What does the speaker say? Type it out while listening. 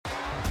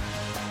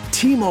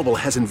T-Mobile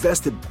has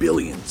invested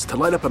billions to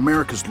light up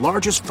America's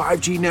largest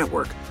 5G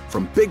network,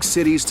 from big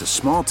cities to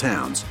small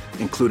towns,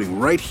 including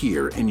right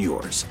here in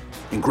yours.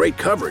 And great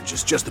coverage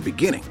is just the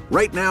beginning.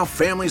 Right now,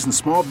 families and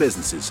small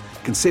businesses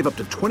can save up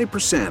to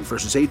 20%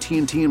 versus AT&T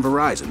and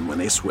Verizon when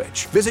they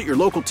switch. Visit your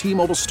local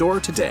T-Mobile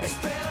store today.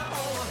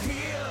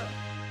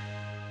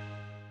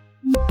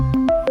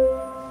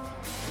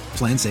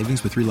 Plan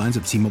savings with 3 lines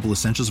of T-Mobile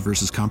Essentials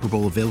versus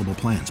comparable available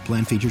plans.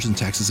 Plan features and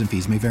taxes and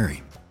fees may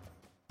vary.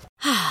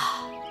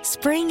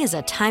 Spring is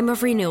a time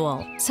of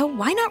renewal, so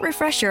why not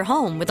refresh your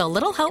home with a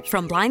little help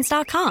from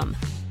Blinds.com?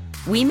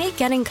 We make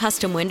getting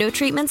custom window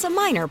treatments a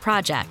minor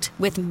project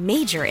with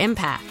major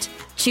impact.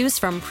 Choose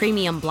from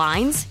premium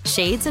blinds,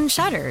 shades, and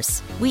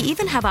shutters. We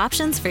even have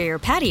options for your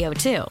patio,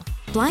 too.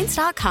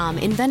 Blinds.com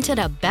invented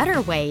a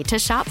better way to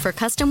shop for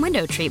custom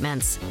window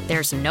treatments.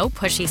 There's no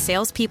pushy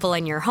salespeople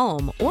in your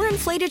home or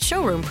inflated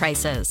showroom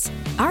prices.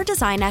 Our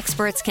design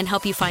experts can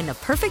help you find the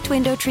perfect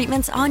window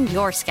treatments on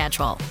your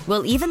schedule.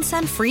 We'll even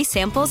send free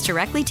samples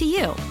directly to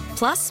you.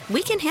 Plus,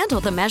 we can handle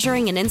the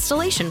measuring and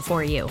installation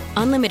for you.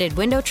 Unlimited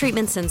window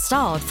treatments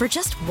installed for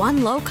just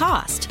one low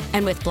cost.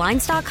 And with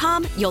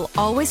Blinds.com, you'll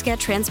always get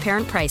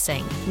transparent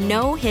pricing.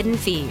 No hidden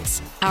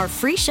fees. Our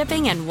free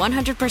shipping and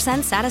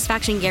 100%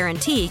 satisfaction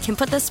guarantee can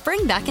put the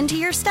spring back into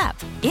your step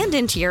and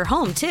into your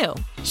home, too.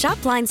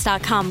 Shop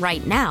Blinds.com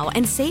right now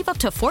and save up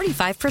to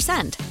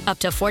 45%. Up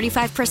to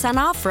 45%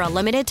 off for a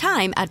limited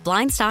time at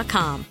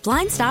Blinds.com.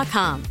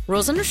 Blinds.com.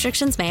 Rules and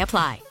restrictions may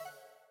apply.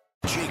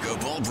 Jacob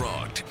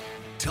Albrocht,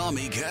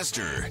 Tommy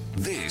Castor.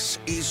 This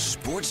is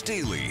Sports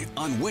Daily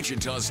on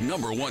Wichita's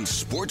 #1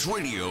 sports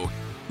radio,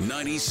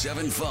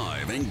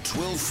 97.5 and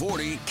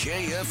 1240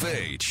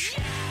 KFH.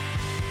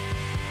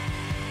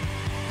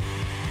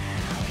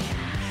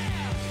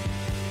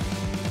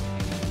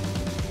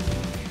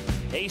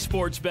 Hey,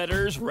 sports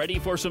bettors, ready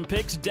for some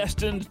picks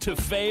destined to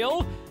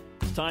fail?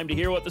 It's time to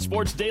hear what the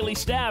Sports Daily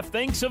staff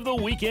thinks of the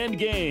weekend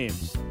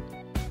games.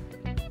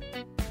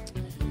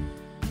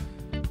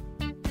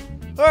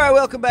 All right,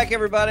 welcome back,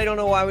 everybody. I don't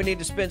know why we need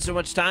to spend so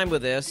much time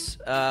with this.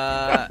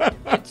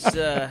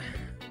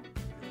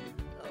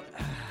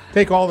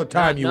 Take all the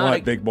time you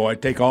want, big boy.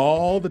 Take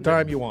all the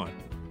time you want.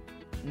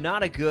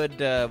 Not a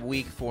good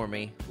week for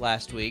me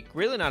last week.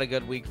 Really not a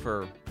good week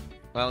for,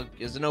 well,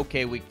 it was an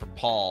okay week for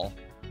Paul.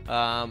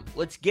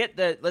 Let's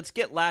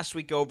get last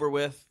week over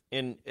with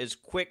in as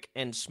quick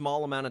and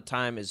small amount of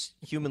time as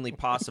humanly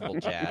possible,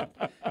 Chad.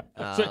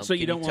 So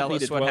you don't want me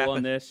to dwell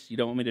on this? You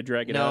don't want me to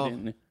drag it out?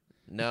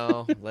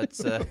 No.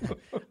 Let's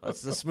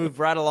just move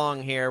right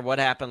along here. What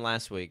happened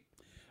last week?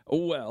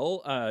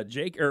 Well, I'm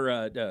taking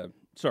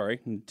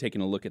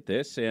a look at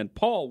this, and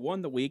Paul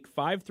won the week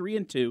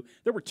 5-3-2.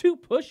 There were 2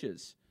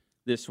 pushes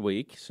this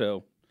week,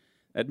 so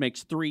that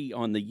makes 3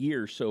 on the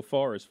year so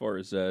far as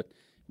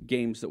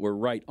games that were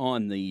right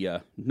on the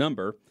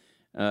number.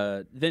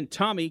 Then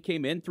Tommy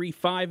came in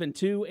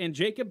 3-5-2, and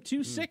Jacob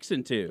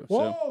 2-6-2.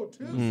 Whoa,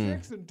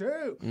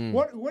 2-6-2.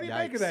 What do you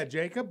make of that,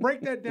 Jacob?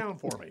 Break that down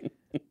for me.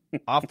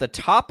 Off the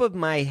top of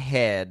my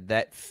head,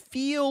 that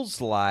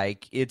feels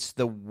like it's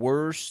the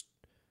worst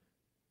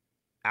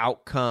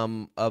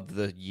outcome of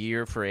the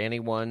year for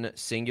anyone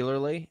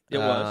singularly. It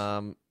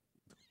was.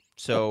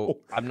 So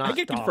I'm not. I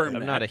can confirm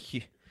I'm that.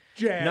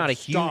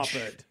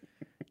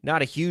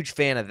 Not a huge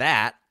fan of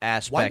that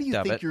aspect of it. Why do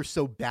you think you're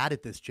so bad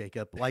at this,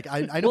 Jacob? Like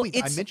I know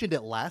I mentioned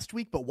it last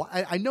week, but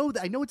why, I know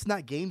it's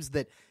not games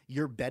that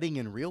you're betting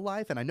in real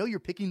life, and I know you're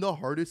picking the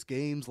hardest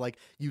games. Like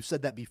you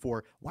said that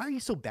before. Why are you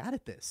so bad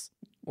at this?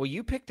 Well,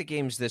 you picked the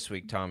games this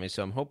week, Tommy,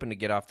 so I'm hoping to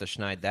get off the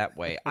schneid that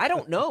way. I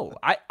don't know.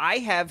 I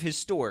have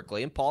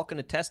historically, and Paul can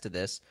attest to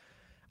this,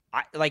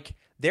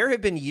 there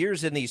have been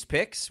years in these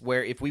picks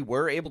where if we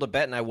were able to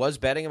bet and I was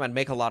betting them, I'd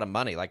make a lot of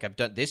money. Like I've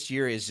done this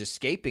year is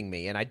escaping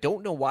me, and I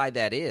don't know why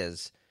that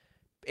is.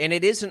 And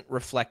it isn't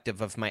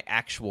reflective of my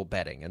actual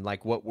betting and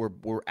like what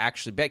we're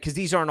actually betting, because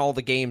these aren't all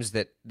the games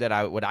that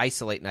I would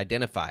isolate and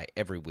identify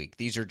every week.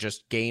 These are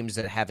just games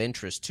that have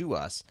interest to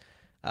us.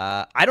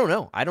 I don't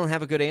know. I don't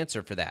have a good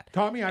answer for that.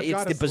 Tommy,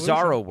 it's the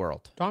bizarro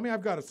world. Tommy,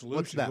 I've got a solution.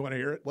 What's that? You want to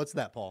hear it? What's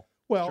that, Paul?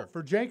 Well, Sure.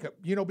 for Jacob,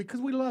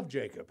 because we love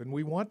Jacob and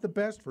we want the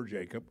best for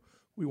Jacob,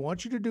 we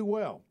want you to do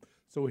well.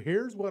 So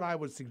here's what I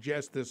would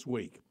suggest this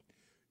week.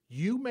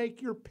 You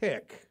make your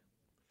pick,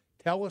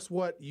 tell us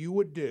what you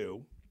would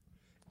do,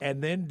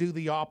 and then do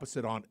the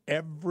opposite on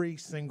every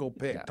single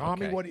pick. Yeah,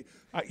 Tommy, okay. what do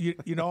you,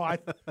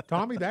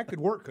 Tommy, that could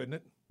work, couldn't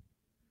it?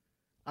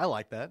 I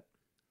like that.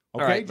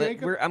 Okay, All right,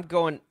 Jacob? I'm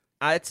going.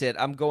 That's it.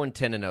 I'm going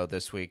 10-0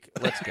 this week.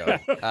 Let's go.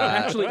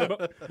 Actually,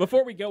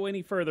 before we go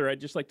any further, I'd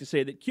just like to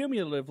say that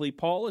cumulatively,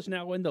 Paul is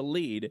now in the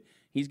lead.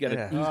 He's got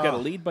a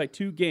lead by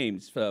 2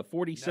 games,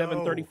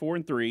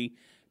 47-34-3.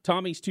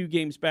 Tommy's 2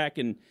 games back,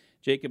 and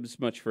Jacob's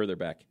much further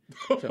back.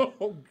 So.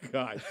 Oh,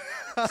 God.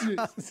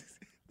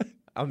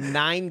 I'm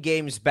 9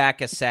 games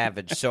back a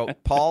Savage. So,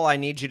 Paul, I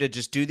need you to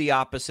just do the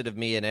opposite of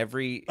me in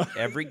every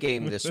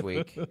game this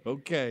week.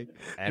 Okay.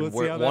 And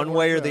we're one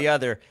way or the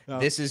other.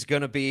 This is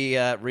going to be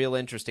real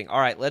interesting. All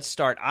right, let's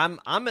start. I'm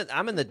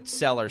in the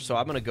cellar, so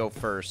I'm going to go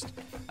first.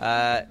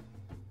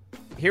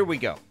 Here we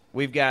go.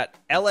 We've got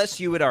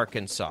LSU at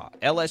Arkansas.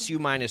 LSU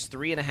minus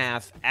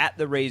 3.5 at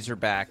the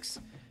Razorbacks.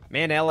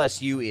 Man,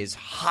 LSU is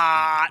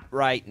hot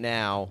right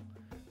now.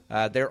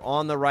 They're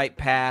on the right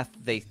path.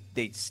 They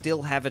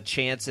still have a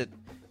chance at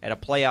a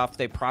playoff,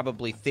 they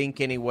probably think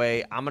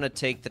anyway. I'm going to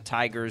take the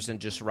Tigers and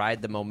just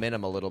ride the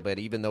momentum a little bit,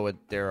 even though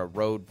they're a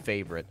road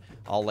favorite.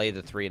 I'll lay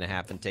the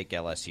 3.5 and take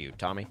LSU.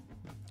 Tommy?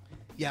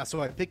 Yeah,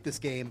 so I picked this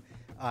game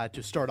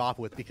to start off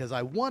with because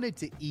I wanted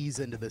to ease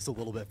into this a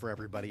little bit for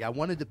everybody. I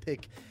wanted to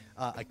pick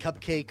a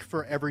cupcake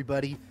for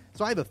everybody.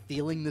 So I have a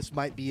feeling this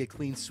might be a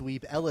clean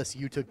sweep.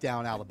 LSU took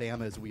down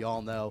Alabama, as we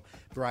all know.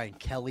 Brian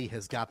Kelly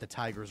has got the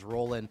Tigers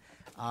rolling.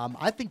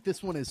 I think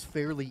this one is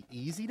fairly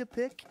easy to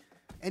pick.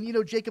 And, you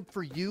know, Jacob,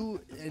 for you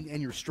and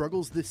your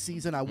struggles this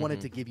season, I wanted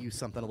to give you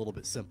something a little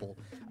bit simple.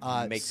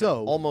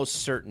 So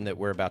almost certain that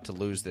we're about to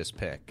lose this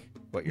pick,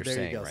 what you're there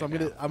saying you go. right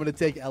So I'm gonna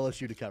take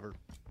LSU to cover.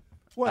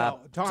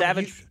 Well, Tommy,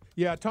 Savage.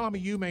 Tommy,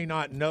 you may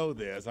not know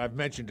this. I've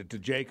mentioned it to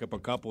Jacob a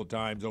couple of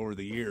times over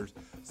the years.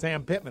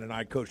 Sam Pittman and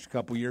I coached a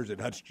couple years at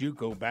Hutch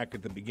JUCO back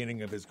at the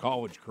beginning of his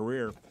college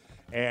career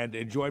and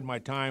enjoyed my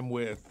time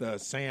with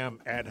Sam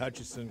at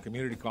Hutchinson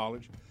Community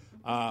College.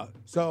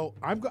 So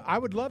I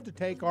would love to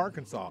take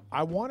Arkansas.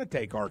 I want to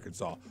take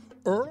Arkansas.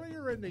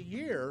 Earlier in the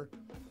year,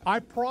 I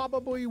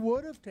probably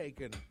would have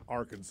taken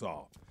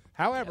Arkansas.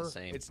 However,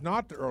 it's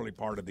not the early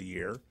part of the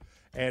year,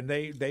 and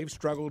they've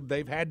struggled.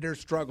 They've had their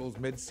struggles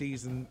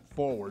mid-season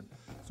forward.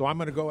 So I'm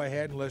going to go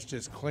ahead and let's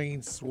just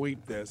clean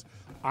sweep this.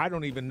 I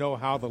don't even know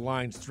how the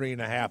line's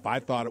 3.5. I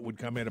thought it would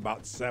come in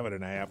about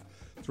 7.5.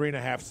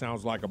 3.5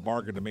 sounds like a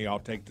bargain to me. I'll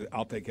take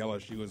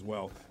LSU as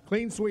well.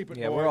 Clean sweep it,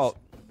 boys.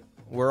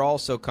 We're all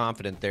so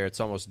confident there, it's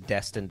almost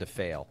destined to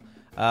fail.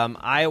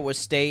 Iowa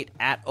State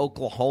at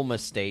Oklahoma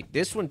State.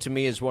 This one, to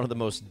me, is one of the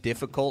most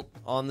difficult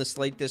on the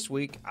slate this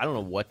week. I don't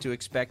know what to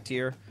expect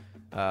here,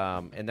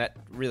 and that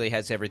really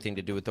has everything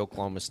to do with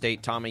Oklahoma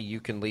State. Tommy, you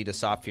can lead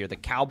us off here. The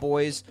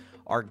Cowboys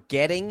are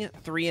getting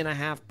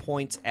 3.5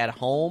 points at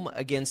home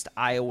against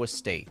Iowa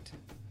State.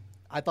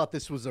 I thought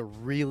this was a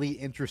really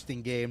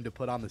interesting game to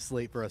put on the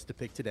slate for us to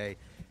pick today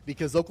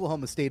because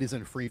Oklahoma State is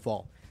in free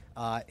fall.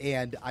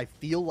 And I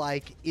feel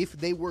like if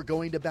they were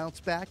going to bounce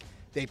back,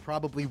 they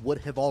probably would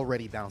have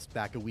already bounced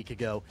back a week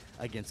ago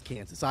against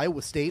Kansas.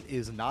 Iowa State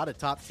is not a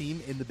top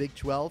team in the Big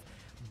 12,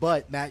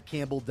 but Matt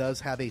Campbell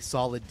does have a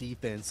solid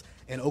defense,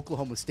 and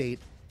Oklahoma State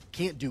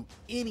can't do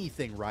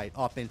anything right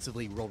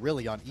offensively, well,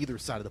 really on either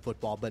side of the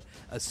football, but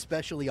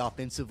especially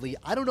offensively.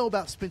 I don't know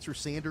about Spencer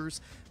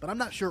Sanders, but I'm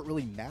not sure it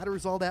really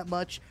matters all that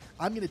much.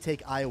 I'm going to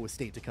take Iowa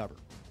State to cover.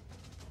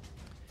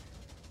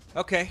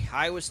 Okay,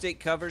 Iowa State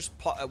covers.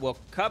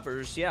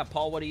 Covers. Yeah,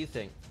 Paul, what do you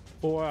think?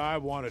 Boy, I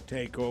want to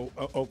take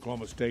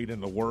Oklahoma State in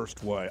the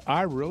worst way.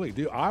 I really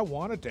do. I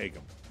want to take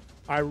them.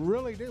 I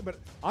really do. But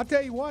I'll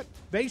tell you what,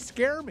 they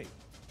scare me.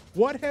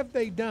 What have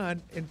they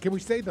done, and can we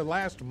say the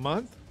last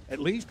month, at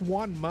least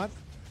 1 month?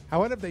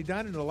 What have they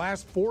done in the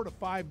last 4 to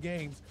 5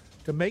 games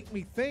to make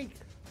me think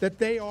that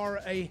they are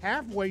a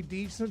halfway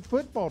decent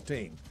football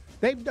team?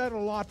 They've done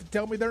a lot to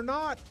tell me they're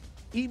not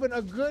even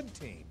a good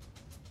team.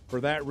 For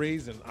that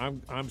reason,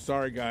 I'm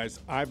sorry, guys.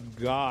 I've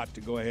got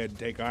to go ahead and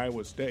take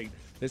Iowa State.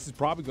 This is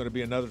probably going to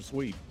be another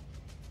sweep.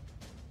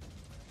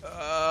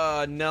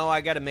 No,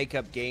 I got to make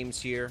up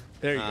games here.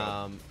 There you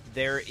go.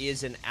 There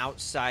is an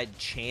outside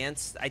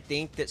chance, I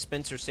think, that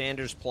Spencer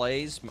Sanders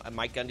plays.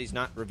 Mike Gundy's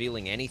not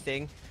revealing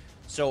anything.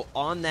 So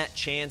on that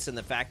chance and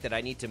the fact that I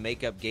need to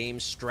make up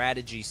games,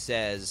 strategy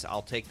says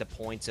I'll take the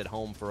points at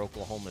home for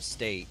Oklahoma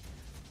State.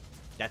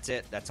 That's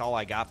it. That's all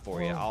I got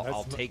for you.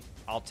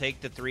 I'll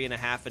take the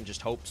 3.5 and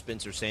just hope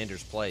Spencer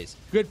Sanders plays.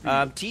 Good for you.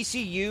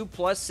 TCU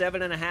plus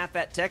 7.5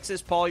 at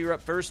Texas. Paul, you're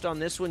up first on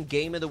this one.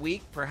 Game of the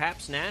week,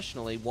 perhaps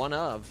nationally, one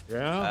of.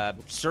 Yeah.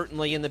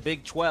 Certainly in the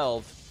Big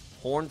 12.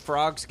 Horned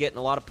Frogs getting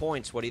a lot of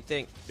points. What do you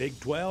think? Big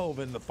 12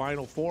 in the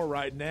Final Four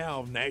right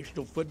now,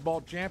 National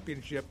Football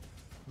Championship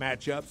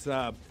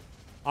matchups.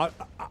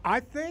 I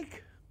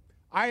think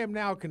I am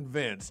now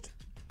convinced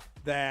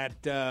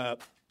that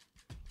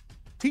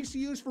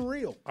TCU's for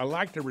real. I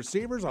like their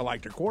receivers. I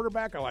like their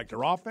quarterback. I like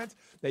their offense.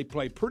 They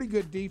play pretty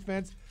good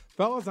defense.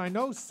 Fellas, I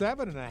know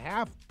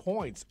 7.5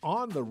 points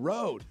on the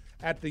road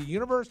at the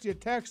University of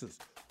Texas.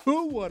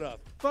 Who would have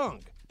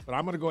thunk? But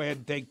I'm going to go ahead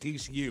and take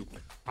TCU.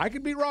 I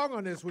could be wrong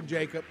on this one,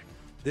 Jacob.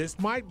 This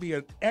might be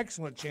an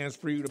excellent chance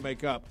for you to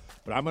make up.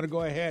 But I'm going to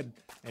go ahead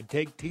and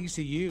take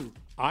TCU.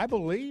 I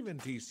believe in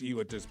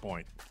TCU at this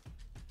point.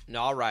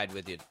 No, I'll ride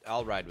with you.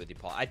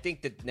 Paul. I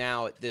think that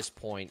now at this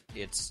point,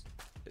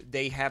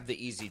 they have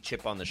the easy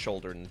chip on the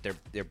shoulder, and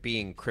they're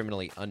being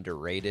criminally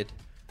underrated.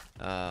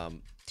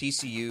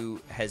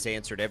 TCU has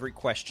answered every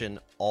question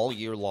all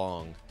year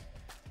long,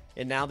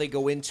 and now they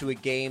go into a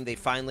game. They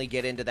finally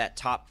get into that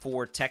top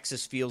 4.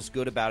 Texas feels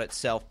good about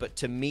itself, but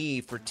to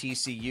me, for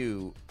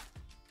TCU,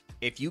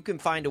 if you can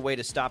find a way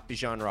to stop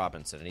Bijan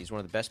Robinson, and he's one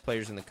of the best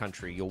players in the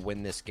country, you'll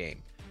win this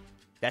game.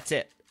 That's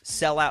it.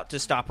 Sell out to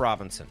stop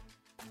Robinson.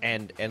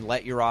 And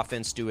let your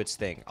offense do its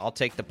thing. I'll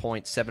take the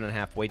points.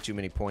 7.5, way too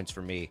many points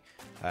for me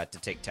to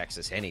take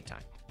Texas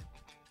anytime.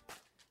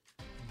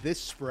 this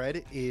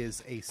spread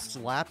is a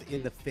slap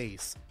in the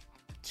face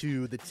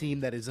to the team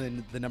that is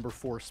in the number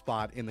 4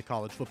 spot in the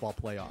college football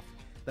playoff.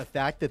 The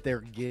fact that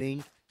they're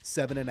getting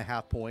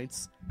 7.5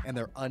 points and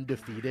they're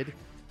undefeated,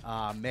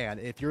 man,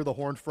 if you're the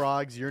Horned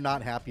Frogs, you're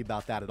not happy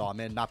about that at all,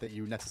 man. Not that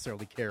you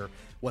necessarily care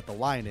what the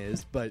line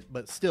is, but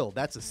still,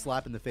 that's a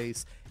slap in the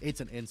face.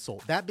 It's an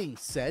insult. That being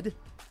said,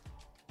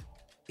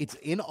 it's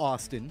in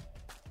Austin.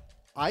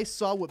 I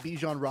saw what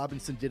Bijan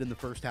Robinson did in the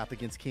first half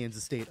against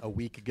Kansas State a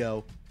week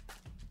ago.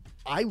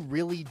 I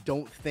really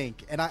don't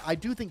think, and I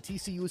do think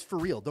TCU is for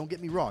real. Don't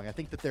get me wrong. I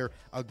think that they're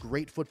a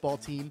great football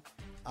team,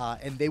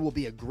 and they will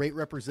be a great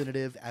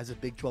representative as a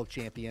Big 12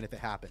 champion if it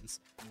happens.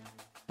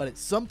 But at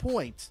some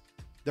point,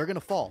 they're going to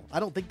fall. I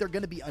don't think they're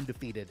going to be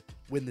undefeated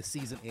when the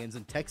season ends,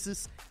 and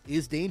Texas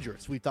is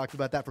dangerous. We've talked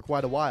about that for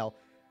quite a while.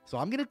 So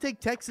I'm going to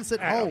take Texas at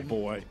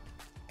home,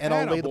 and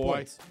I'll lay the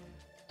points.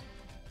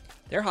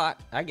 They're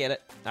hot. I get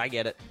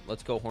it.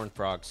 Let's go Horned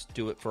Frogs.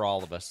 Do it for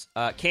all of us.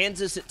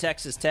 Kansas at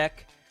Texas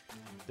Tech.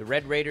 The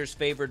Red Raiders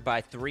favored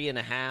by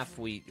 3.5.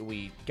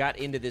 We got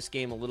into this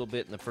game a little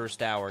bit in the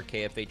first hour,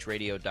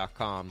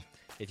 KFHradio.com.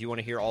 If you want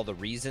to hear all the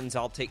reasons,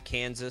 I'll take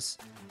Kansas.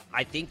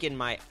 I think in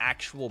my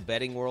actual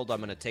betting world, I'm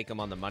going to take them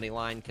on the money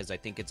line because I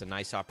think it's a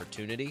nice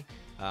opportunity.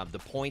 The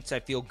points I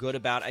feel good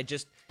about. I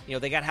just,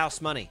 they got house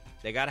money.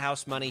 They got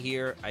house money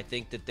here. I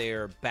think that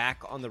they're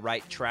back on the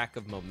right track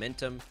of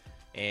momentum,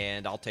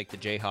 and I'll take the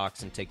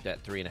Jayhawks and take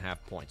that 3.5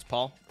 points.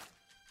 Paul?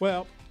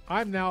 Well,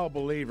 I'm now a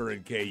believer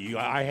in KU.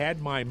 I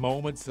had my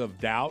moments of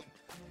doubt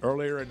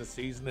earlier in the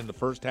season. In the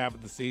first half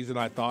of the season,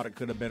 I thought it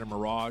could have been a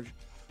mirage.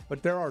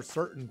 But there are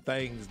certain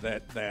things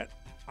that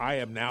I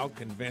am now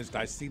convinced.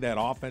 I see that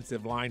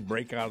offensive line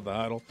break out of the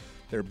huddle.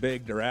 They're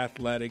big. They're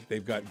athletic.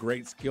 They've got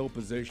great skill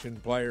position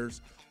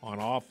players on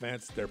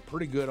offense. They're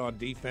pretty good on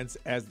defense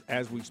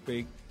as we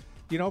speak.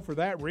 For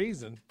that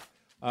reason,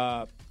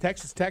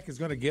 Texas Tech is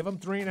going to give them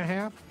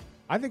 3.5.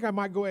 I think I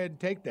might go ahead and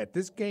take that.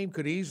 This game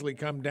could easily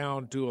come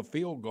down to a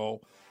field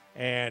goal,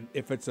 and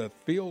if it's a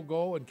field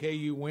goal and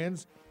KU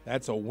wins,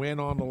 that's a win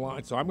on the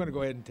line. So I'm going to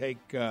go ahead and take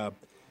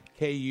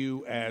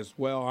KU as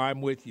well.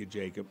 I'm with you,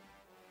 Jacob.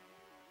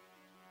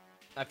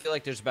 I feel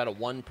like there's about a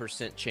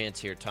 1% chance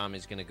here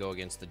Tommy's going to go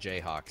against the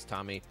Jayhawks.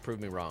 Tommy, prove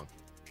me wrong.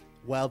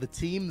 Well, the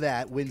team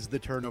that wins the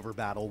turnover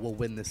battle will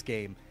win this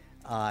game,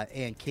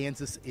 and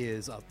Kansas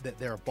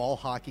they're a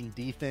ball-hawking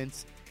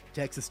defense.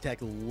 Texas Tech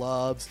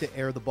loves to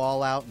air the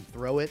ball out and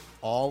throw it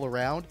all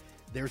around.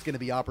 There's going to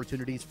be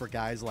opportunities for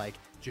guys like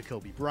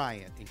Jacoby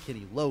Bryant and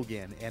Kenny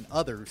Logan and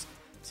others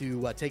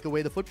to take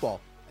away the football.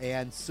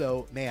 And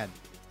so, man,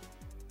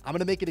 I'm going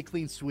to make it a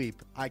clean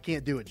sweep. I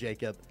can't do it,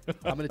 Jacob.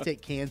 I'm going to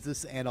take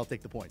Kansas, and I'll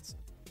take the points.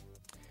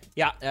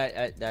 Yeah,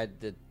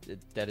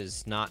 that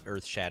is not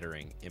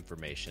earth-shattering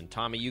information.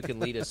 Tommy, you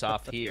can lead us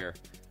off here.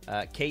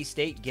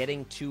 K-State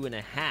getting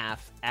 2.5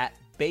 at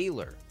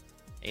Baylor.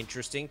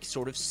 Interesting,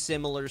 sort of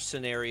similar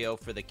scenario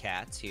for the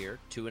Cats here.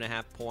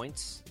 2.5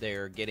 points.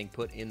 They're getting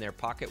put in their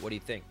pocket. What do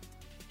you think?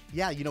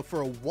 Yeah,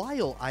 for a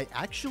while, I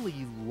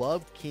actually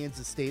loved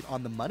Kansas State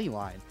on the money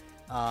line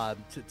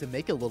to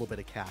make a little bit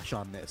of cash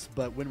on this.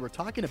 But when we're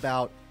talking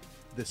about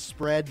the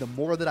spread, the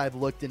more that I've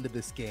looked into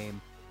this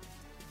game,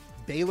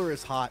 Baylor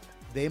is hot.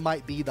 They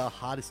might be the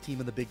hottest team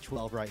in the Big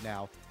 12 right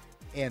now.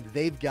 And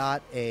they've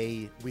got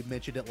we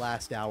mentioned it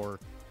last hour,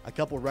 a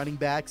couple running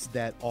backs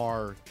that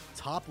are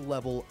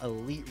top-level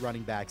elite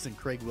running backs in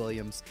Craig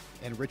Williams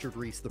and Richard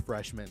Reese, the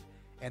freshman.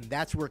 And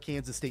that's where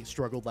Kansas State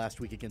struggled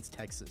last week against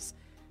Texas.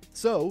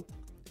 So,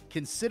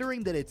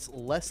 considering that it's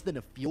less than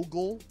a field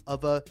goal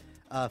of a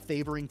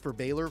favoring for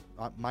Baylor,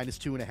 minus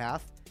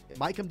 2.5, it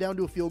might come down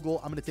to a field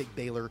goal. I'm going to take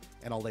Baylor,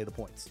 and I'll lay the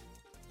points.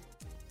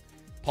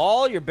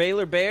 Paul, your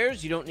Baylor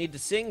Bears. You don't need to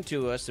sing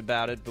to us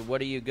about it, but what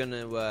are you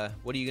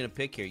gonna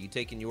pick here? You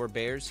taking your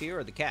Bears here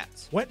or the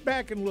Cats? Went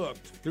back and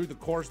looked through the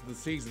course of the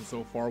season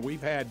so far. We've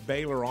had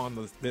Baylor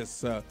on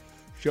this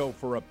show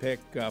for a pick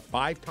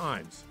 5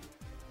 times,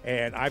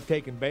 and I've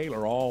taken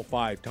Baylor all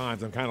 5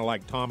 times. I'm kind of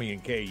like Tommy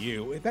and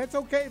KU. That's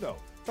okay though.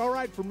 It's all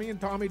right for me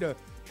and Tommy to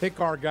pick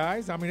our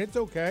guys. I mean, it's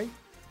okay.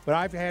 But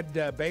I've had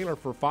Baylor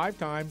for 5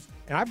 times,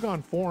 and I've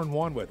gone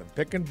 4-1 with them,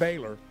 picking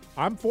Baylor.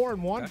 I'm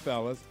 4-1,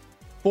 fellas.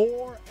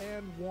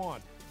 4-1,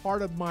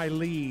 part of my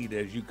lead,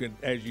 as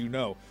you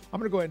know.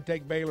 I'm going to go ahead and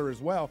take Baylor as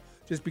well,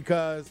 just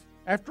because,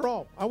 after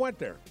all, I went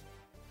there.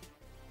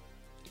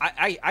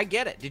 I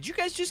get it. Did you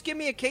guys just give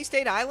me a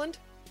K-State Island?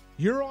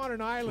 You're on an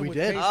island. We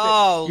did. K-State.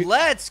 Oh,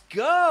 let's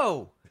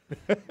go.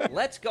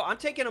 Let's go. I'm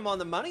taking them on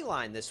the money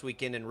line this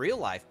weekend in real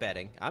life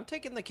betting. I'm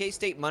taking the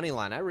K-State money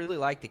line. I really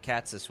like the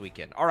Cats this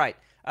weekend. All right.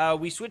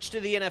 We switch to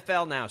the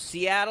NFL now.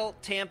 Seattle,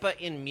 Tampa,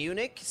 in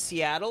Munich.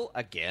 Seattle,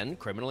 again,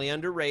 criminally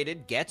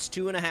underrated, gets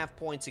 2.5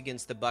 points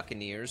against the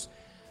Buccaneers.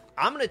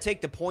 I'm going to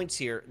take the points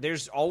here.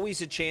 There's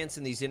always a chance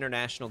in these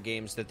international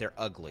games that they're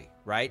ugly,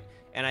 right?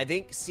 And I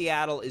think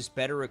Seattle is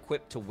better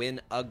equipped to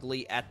win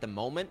ugly at the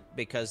moment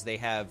because they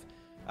have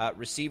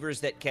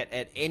receivers that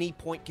at any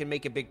point can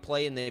make a big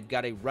play, and they've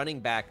got a running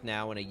back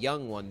now and a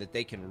young one that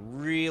they can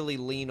really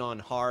lean on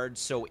hard.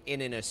 So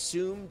in an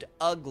assumed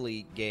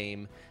ugly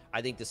game,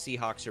 I think the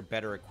Seahawks are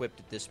better equipped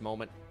at this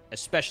moment,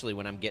 especially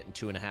when I'm getting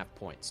 2.5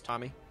 points.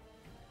 Tommy?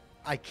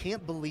 I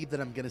can't believe that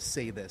I'm going to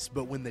say this,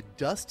 but when the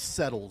dust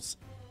settles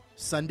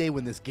Sunday,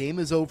 when this game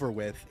is over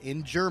with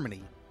in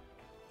Germany,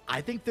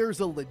 I think there's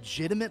a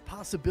legitimate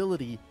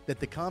possibility that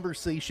the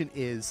conversation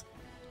is,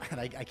 and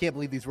I can't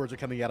believe these words are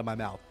coming out of my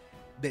mouth,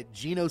 that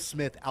Geno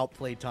Smith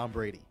outplayed Tom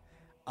Brady.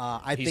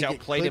 He's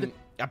outplayed him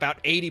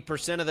about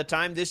 80% of the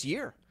time this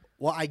year.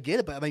 Well, I get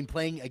it, but I mean,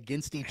 playing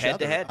against each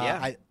other. Head-to-head,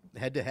 yeah.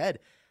 Head-to-head.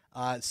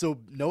 So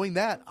knowing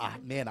that,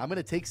 man, I'm going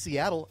to take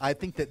Seattle. I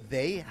think that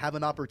they have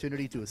an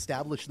opportunity to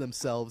establish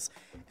themselves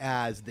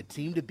as the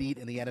team to beat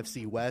in the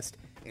NFC West,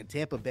 and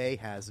Tampa Bay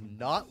has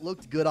not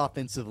looked good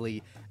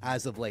offensively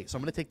as of late. So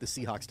I'm going to take the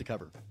Seahawks to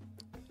cover.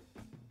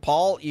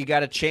 Paul, you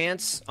got a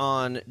chance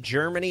on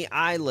Germany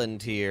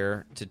Island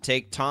here to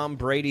take Tom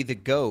Brady the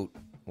GOAT.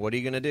 What are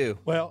you going to do?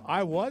 Well,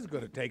 I was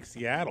going to take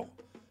Seattle.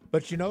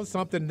 But you know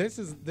something? This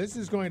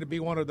is going to be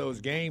one of those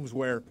games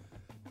where,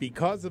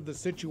 because of the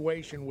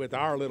situation with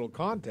our little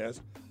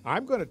contest,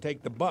 I'm going to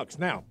take the Bucs.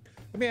 Now,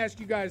 let me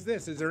ask you guys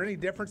this. Is there any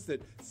difference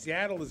that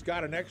Seattle has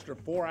got an extra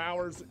 4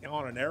 hours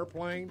on an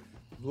airplane,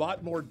 a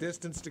lot more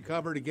distance to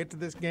cover to get to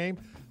this game?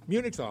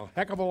 Munich's a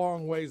heck of a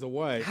long ways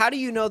away. How do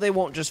you know they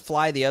won't just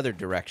fly the other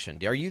direction?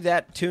 Are you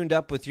that tuned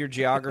up with your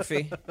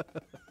geography?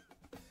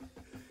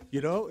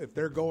 You know, if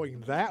they're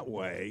going that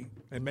way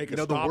and make a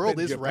stop the world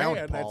in is Japan, round,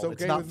 Paul. that's okay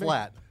it's not with me.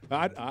 flat.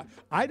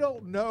 I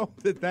don't know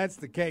that that's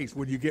the case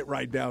when you get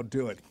right down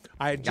to it.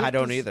 I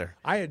don't either.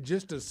 I had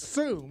just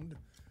assumed,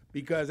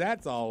 because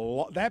that's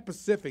that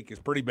Pacific is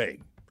pretty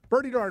big.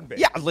 Pretty darn big.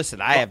 Yeah,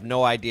 listen, I have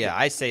no idea.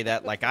 I say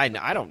that like I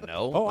don't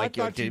know. Oh, like,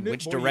 I thought you knew.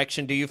 Which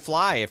direction do you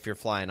fly if you're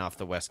flying off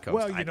the West Coast?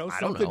 Well, you know I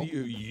something. don't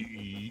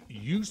know.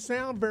 You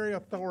sound very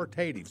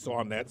authoritative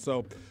on that.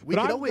 So we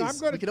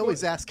could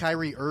always ask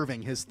Kyrie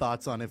Irving his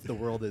thoughts on if the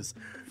world is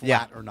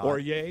flat or not. Or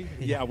yay.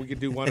 Yeah, we could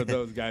do one of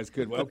those guys.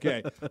 Could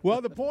okay.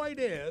 Well, the point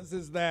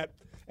is that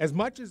as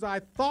much as I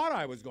thought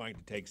I was going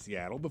to take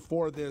Seattle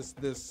before this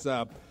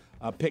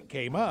pick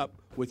came up,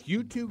 with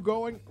you two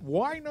going,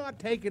 why not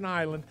take an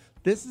island?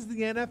 This is the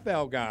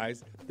NFL,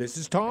 guys. This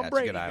is Tom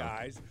Brady,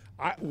 guys.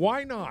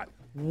 Why not?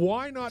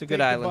 Why not take the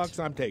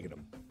Bucs? I'm taking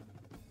them.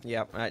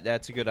 Yeah,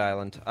 that's a good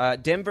island.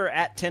 Denver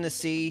at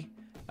Tennessee.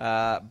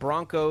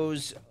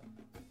 Broncos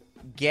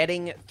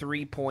getting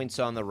 3 points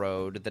on the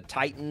road. The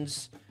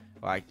Titans,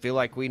 I feel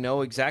like we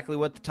know exactly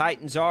what the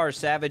Titans are.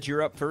 Savage,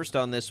 you're up first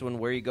on this one.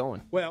 Where are you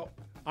going? Well,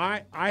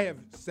 I have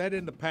said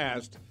in the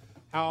past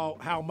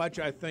how much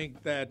I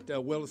think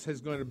that Willis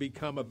is going to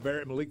become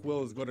Malik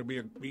Willis is going to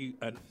be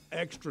an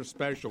extra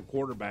special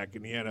quarterback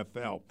in the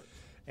NFL.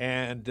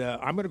 And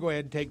I'm going to go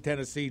ahead and take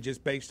Tennessee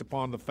just based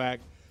upon the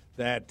fact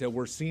that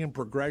we're seeing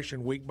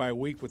progression week by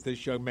week with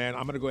this young man.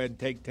 I'm going to go ahead and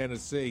take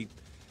Tennessee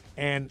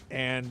and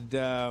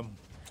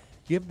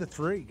give the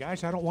 3.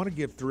 Guys, I don't want to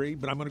give 3,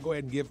 but I'm going to go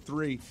ahead and give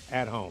 3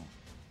 at home.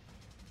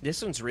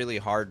 This one's really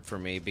hard for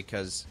me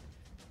because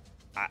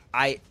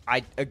I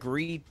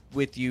agree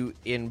with you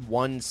in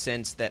one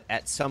sense that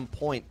at some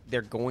point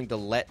they're going to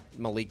let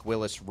Malik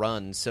Willis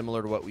run,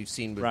 similar to what we've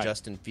seen with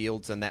Justin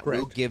Fields, and that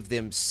will give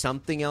them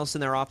something else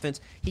in their offense.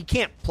 He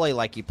can't play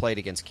like he played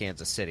against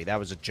Kansas City. That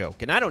was a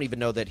joke. And I don't even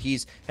know that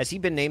has he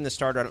been named the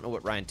starter? I don't know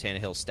what Ryan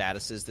Tannehill's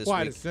status is this week.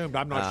 I'd assumed.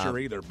 I'm not sure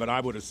either, but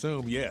I would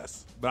assume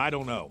yes. But I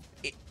don't know.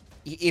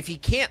 If he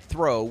can't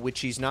throw,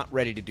 which he's not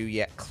ready to do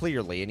yet,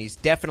 clearly, and he's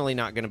definitely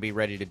not going to be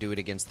ready to do it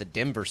against the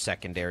Denver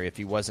secondary if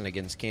he wasn't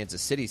against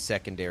Kansas City's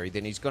secondary,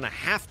 then he's going to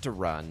have to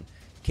run.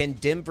 Can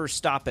Denver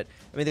stop it?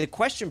 I mean, the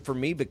question for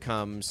me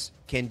becomes,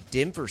 can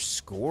Denver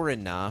score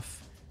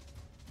enough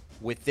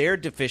with their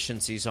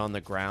deficiencies on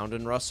the ground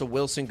and Russell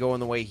Wilson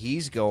going the way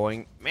he's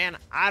going? Man,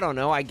 I don't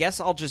know. I guess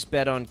I'll just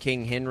bet on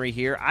King Henry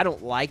here. I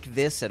don't like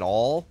this at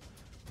all,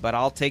 but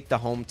I'll take the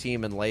home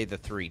team and lay the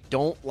 3.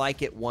 Don't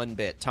like it one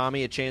bit.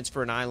 Tommy, a chance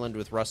for an island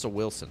with Russell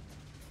Wilson.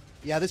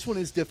 Yeah, this one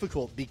is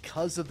difficult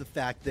because of the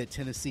fact that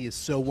Tennessee is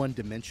so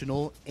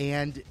one-dimensional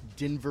and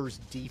Denver's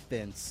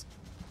defense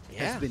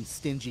has been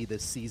stingy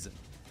this season.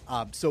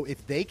 So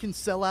if they can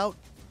sell out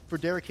for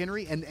Derrick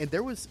Henry, and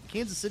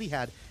Kansas City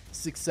had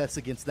success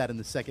against that in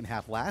the second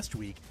half last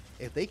week,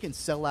 if they can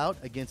sell out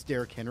against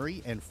Derrick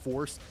Henry and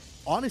force,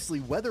 honestly,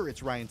 whether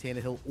it's Ryan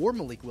Tannehill or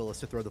Malik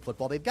Willis to throw the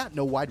football, they've got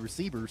no wide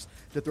receivers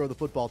to throw the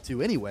football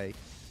to anyway.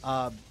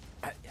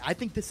 I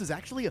think this is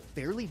actually a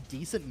fairly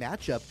decent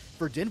matchup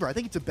for Denver. I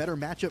think it's a better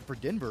matchup for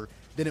Denver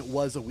than it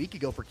was a week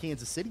ago for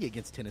Kansas City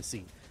against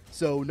Tennessee.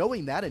 So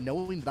knowing that and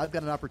knowing that I've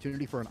got an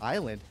opportunity for an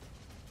island,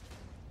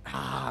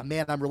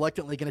 man, I'm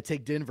reluctantly going to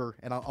take Denver,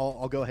 and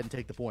I'll go ahead and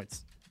take the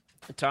points.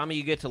 Tommy,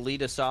 you get to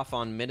lead us off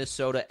on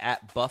Minnesota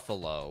at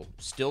Buffalo.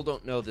 Still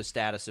don't know the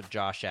status of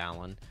Josh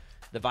Allen.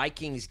 The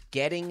Vikings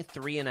getting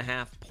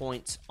 3.5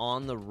 points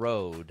on the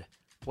road.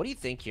 What do you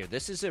think here?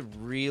 This is a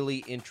really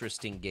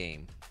interesting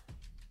game.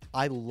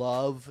 I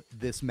love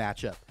this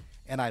matchup,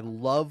 and I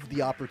love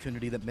the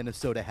opportunity that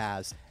Minnesota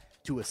has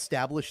to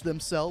establish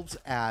themselves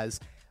as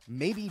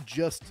maybe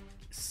just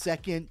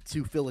second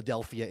to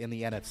Philadelphia in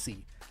the NFC.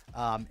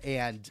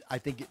 And I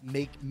think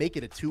make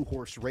it a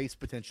 2-horse race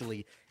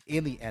potentially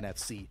in the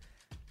NFC.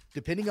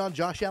 Depending on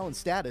Josh Allen's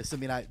status, I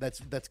mean,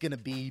 that's gonna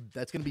be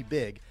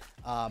big.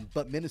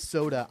 But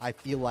Minnesota, I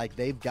feel like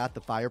they've got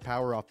the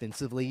firepower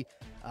offensively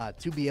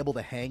to be able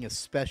to hang,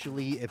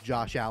 especially if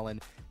Josh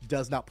Allen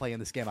does not play in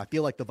this game. I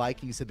feel like the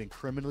Vikings have been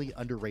criminally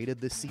underrated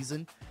this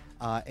season,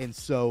 and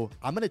so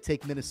I'm gonna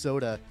take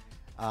Minnesota,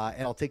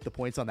 and I'll take the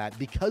points on that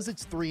because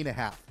it's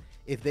 3.5.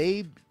 If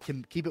they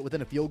can keep it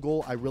within a field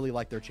goal, I really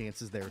like their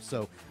chances there.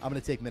 So I'm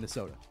gonna take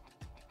Minnesota.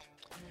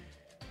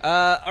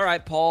 All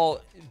right,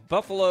 Paul.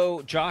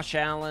 Buffalo, Josh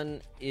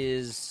Allen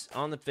is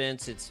on the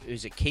fence.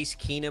 Is it Case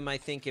Keenum, I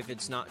think, if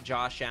it's not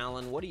Josh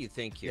Allen? What do you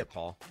think here,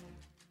 Paul?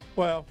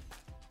 Well,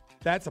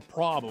 that's a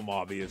problem,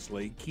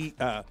 obviously.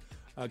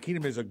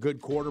 Keenum is a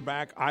good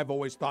quarterback. I've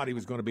always thought he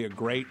was going to be a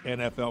great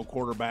NFL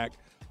quarterback.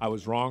 I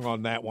was wrong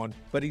on that one,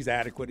 but he's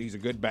adequate. He's a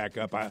good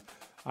backup.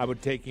 I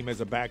would take him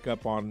as a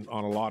backup on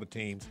a lot of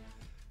teams.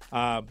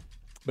 But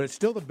it's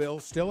still the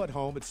Bills, still at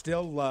home. It's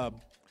still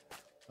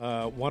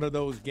one of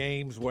those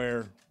games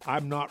where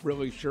I'm not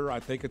really sure. I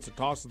think it's a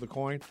toss of the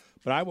coin.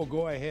 But I will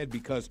go ahead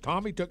because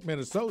Tommy took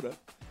Minnesota.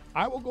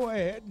 I will go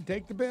ahead and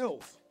take the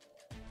Bills.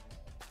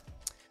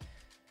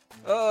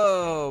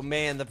 Oh,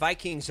 man, the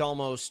Vikings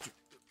almost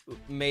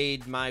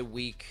made my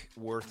week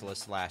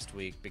worthless last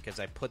week because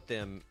I put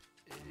them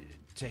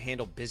to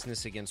handle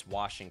business against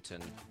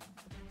Washington.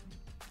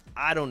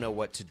 I don't know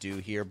what to do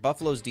here.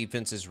 Buffalo's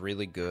defense is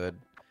really good.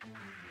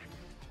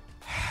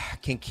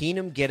 Can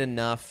Keenum get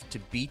enough to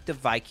beat the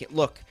Vikings?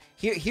 Look,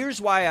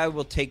 here's why I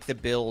will take the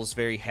Bills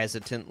very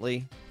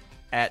hesitantly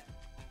at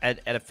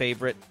a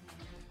favorite.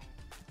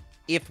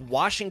 If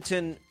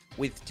Washington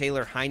with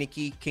Taylor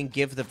Heineke can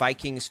give the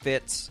Vikings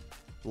fits,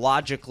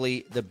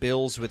 logically the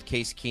Bills with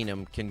Case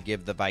Keenum can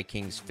give the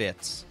Vikings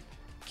fits.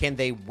 Can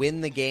they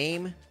win the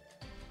game?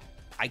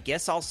 I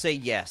guess I'll say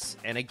yes.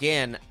 And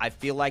again, I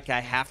feel like I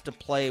have to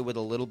play with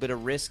a little bit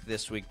of risk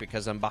this week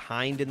because I'm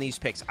behind in these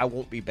picks. I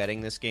won't be betting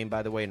this game,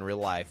 by the way, in real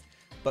life.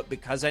 But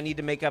because I need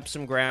to make up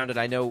some ground, and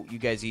I know you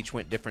guys each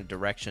went different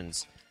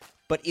directions.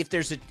 But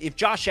if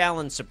Josh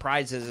Allen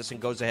surprises us and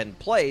goes ahead and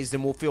plays,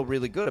 then we'll feel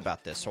really good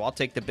about this. So I'll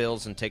take the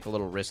Bills and take a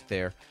little risk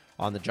there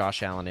on the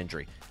Josh Allen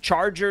injury.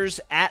 Chargers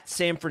at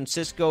San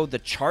Francisco. The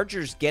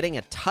Chargers getting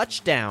a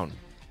touchdown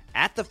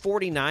at the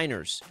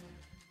 49ers.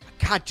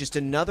 God, just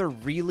another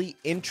really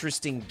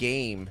interesting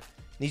game.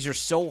 These are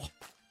so hard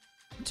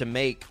to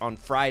make on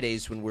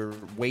Fridays when we're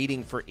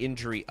waiting for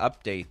injury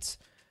updates.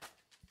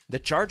 The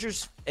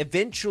Chargers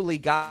eventually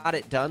got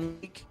it done.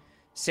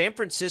 San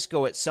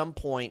Francisco at some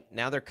point,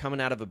 now they're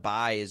coming out of a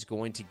bye, is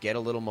going to get a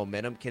little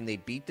momentum. Can they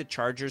beat the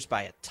Chargers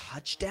by a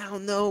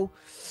touchdown, though?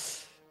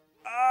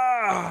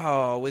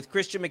 Oh, with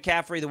Christian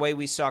McCaffrey, the way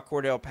we saw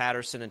Cordell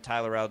Patterson and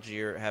Tyler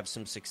Algier have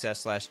some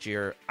success last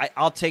year,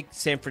 I'll take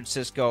San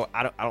Francisco.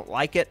 I don't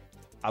like it.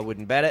 I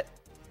wouldn't bet it.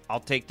 I'll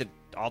take the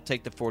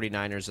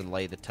 49ers and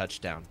lay the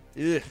touchdown.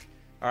 Ugh.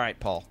 All right,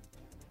 Paul.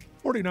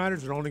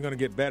 49ers are only going to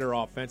get better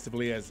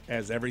offensively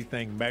as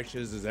everything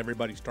meshes, as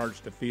everybody starts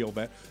to feel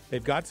better.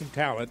 They've got some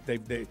talent.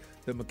 The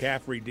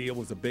McCaffrey deal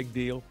was a big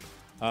deal.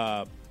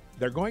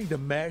 They're going to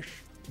mesh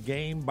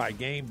game by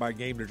game by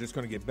game. They're just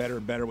going to get better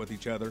and better with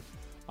each other.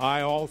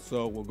 I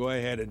also will go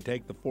ahead and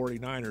take the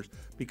 49ers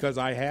because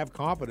I have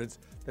confidence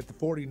that the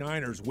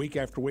 49ers week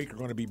after week are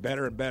going to be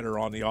better and better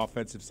on the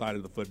offensive side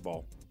of the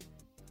football.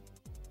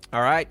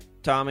 All right,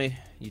 Tommy,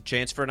 you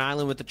chance for an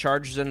island with the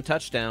Chargers and a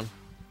touchdown.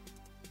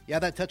 Yeah,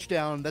 that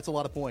touchdown, that's a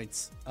lot of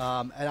points.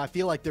 And I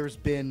feel like there's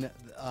been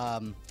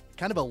kind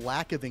of a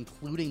lack of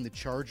including the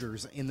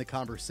Chargers in the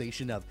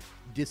conversation of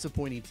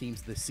disappointing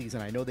teams this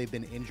season. I know they've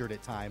been injured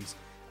at times,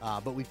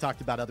 but we've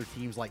talked about other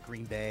teams like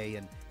Green Bay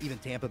and even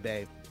Tampa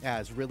Bay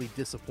as really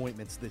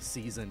disappointments this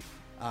season.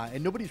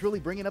 And nobody's really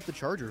bringing up the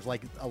Chargers.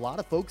 Like a lot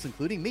of folks,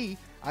 including me,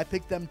 I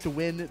picked them to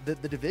win the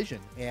division,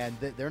 and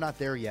they're not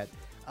there yet.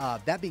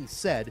 That being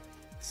said,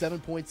 7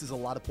 points is a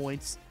lot of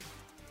points.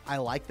 I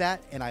like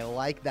that, and I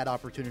like that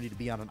opportunity to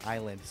be on an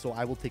island. So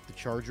I will take the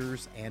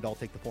Chargers, and I'll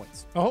take the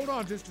points. Now, hold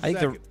on just a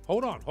second.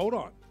 Hold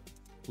on.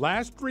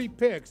 Last 3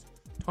 picks,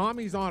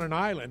 Tommy's on an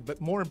island,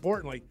 but more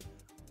importantly,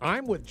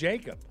 I'm with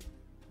Jacob.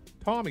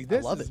 Tommy,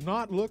 this is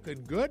not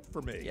looking good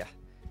for me. Yeah.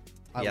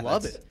 I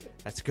love it.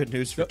 That's good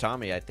news for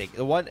Tommy, I think.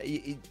 The one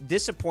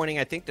disappointing,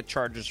 I think the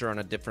Chargers are on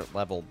a different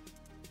level,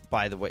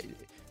 by the way.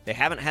 They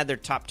haven't had their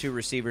top 2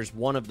 receivers,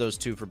 one of those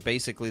 2, for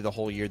basically the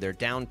whole year. They're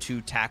down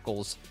 2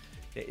 tackles.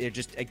 It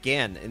just,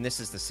 again, and this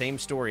is the same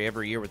story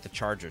every year with the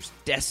Chargers,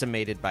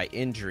 decimated by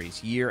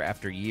injuries year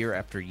after year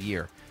after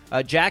year.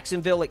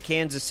 Jacksonville at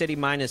Kansas City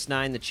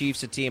 -9. The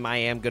Chiefs, a team I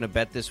am going to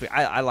bet this week.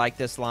 I like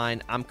this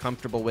line. I'm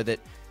comfortable with it.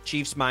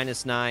 Chiefs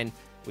 -9.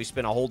 We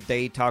spent a whole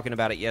day talking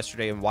about it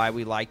yesterday and why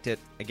we liked it.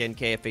 Again,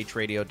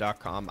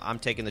 KFHradio.com. I'm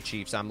taking the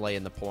Chiefs. I'm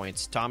laying the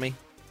points. Tommy?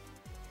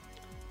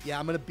 Yeah,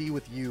 I'm going to be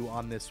with you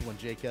on this one,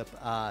 Jacob.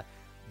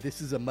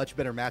 This is a much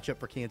better matchup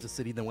for Kansas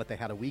City than what they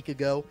had a week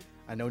ago.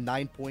 I know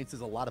 9 points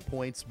is a lot of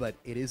points, but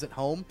it is at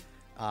home.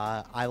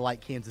 I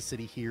like Kansas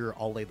City here.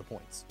 I'll lay the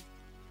points.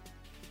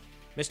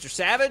 Mr.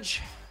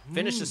 Savage,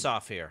 finish us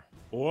off here.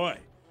 Boy,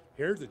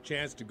 here's a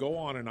chance to go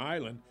on an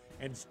island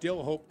and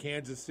still hope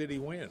Kansas City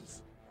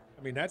wins.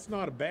 I mean, that's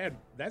not a bad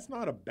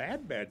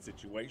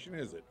situation,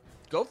 is it?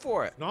 Go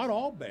for it. Not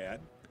all bad.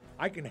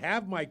 I can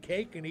have my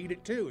cake and eat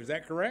it too. Is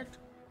that correct?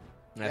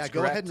 That's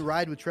go correct. ahead and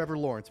ride with Trevor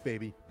Lawrence,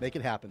 baby. Make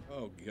it happen.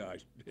 Oh gosh,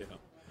 yeah.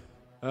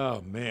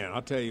 Oh man,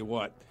 I'll tell you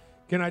what.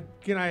 Can I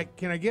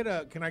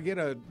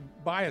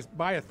buy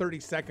a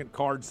 30-second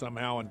card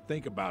somehow and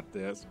think about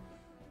this?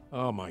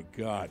 Oh my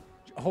God.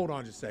 Hold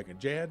on just a second.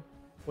 Jad,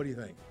 what do you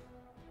think?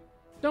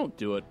 Don't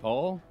do it,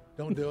 Paul.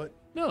 Don't do it?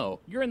 No,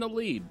 you're in the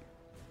lead.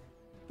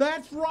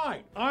 That's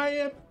right. I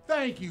am.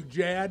 Thank you,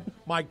 Jad.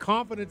 My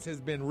confidence has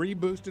been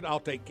reboosted. I'll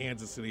take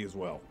Kansas City as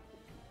well.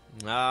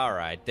 All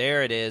right,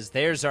 there it is.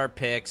 There's our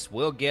picks.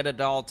 We'll get it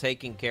all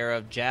taken care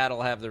of. Jad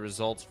will have the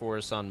results for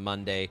us on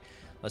Monday.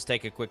 Let's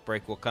take a quick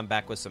break. We'll come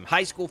back with some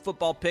high school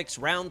football picks.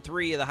 Round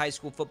 3 of the high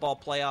school football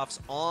playoffs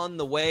on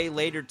the way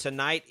later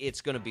tonight.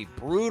 It's going to be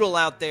brutal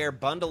out there.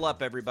 Bundle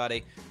up,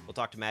 everybody. We'll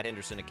talk to Matt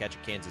Henderson at Catch a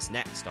Kansas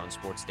next on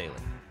Sports Daily.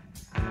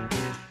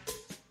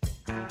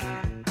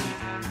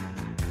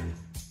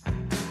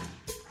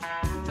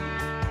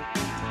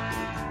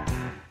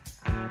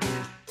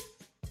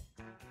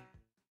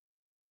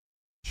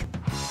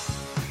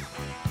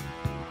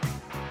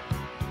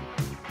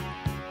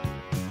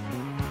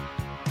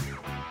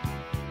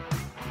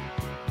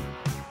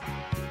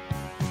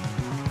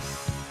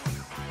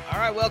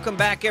 All right, welcome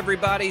back,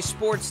 everybody.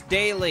 Sports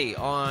Daily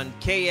on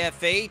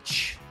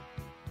KFH.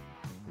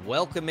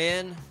 Welcome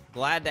in.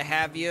 Glad to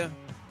have you. If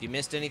you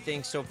missed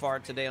anything so far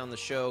today on the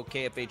show,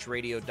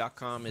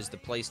 KFHradio.com is the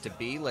place to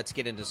be. Let's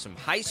get into some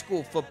high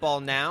school football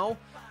now.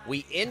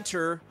 We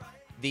enter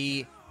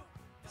the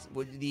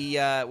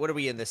what are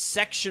we in, the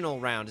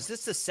sectional round? Is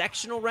this the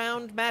sectional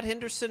round, Matt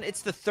Henderson?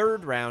 It's the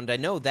third round. I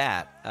know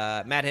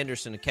that. Matt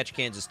Henderson at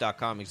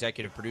CatchKansas.com,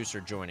 executive producer,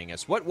 joining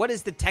us. What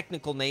is the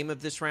technical name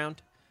of this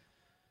round?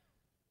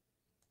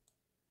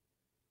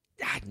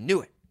 I knew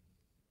it.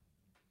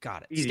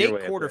 Got it. State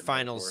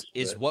quarterfinals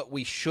is what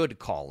we should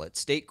call it.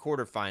 State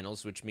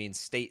quarterfinals, which means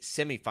state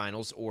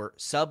semifinals or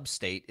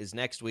sub-state, is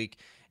next week.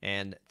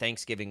 And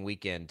Thanksgiving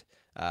weekend,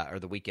 or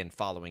the weekend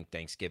following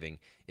Thanksgiving,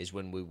 is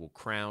when we will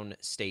crown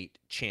state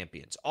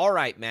champions. All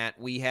right, Matt,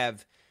 we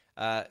have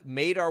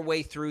made our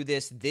way through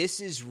this. This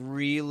is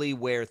really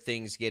where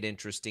things get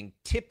interesting,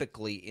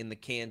 typically in the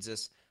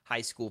Kansas high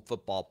school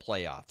football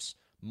playoffs.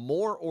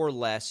 More or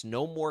less,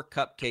 no more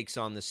cupcakes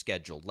on the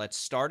schedule. Let's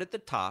start at the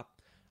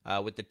top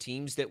with the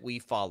teams that we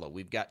follow.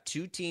 We've got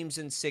 2 teams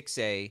in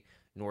 6A,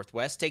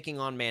 Northwest taking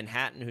on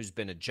Manhattan, who's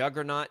been a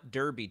juggernaut,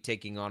 Derby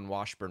taking on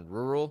Washburn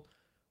Rural.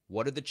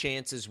 What are the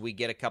chances we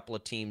get a couple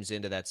of teams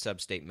into that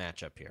sub-state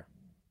matchup here?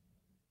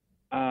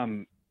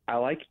 I'm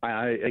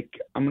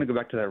going to go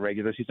back to that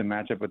regular season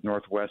matchup with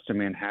Northwest and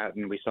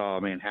Manhattan. We saw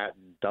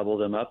Manhattan double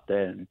them up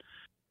then.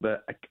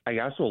 But I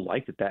also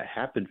like that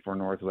happened for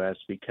Northwest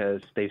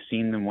because they've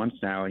seen them once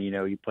now, and,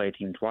 you play a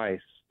team twice.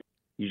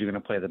 You're going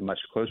to play them much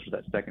closer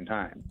that second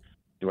time.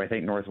 Do I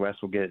think Northwest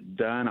will get it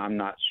done? I'm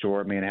not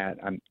sure.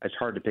 Manhattan, it's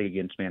hard to pick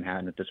against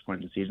Manhattan at this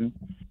point in the season.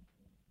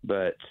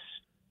 But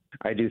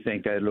I do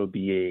think that it'll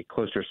be a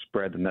closer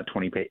spread than that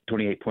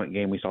 28-point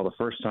game we saw the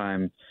first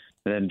time.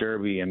 And then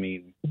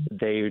Derby,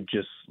 they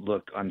just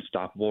look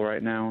unstoppable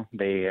right now.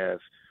 They have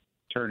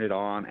turned it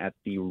on at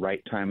the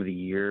right time of the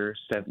year.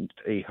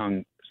 They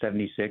hung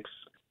 76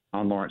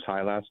 on Lawrence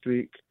High last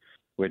week,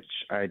 which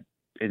I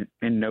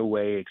in no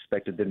way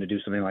expected them to do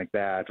something like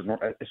that,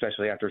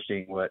 especially after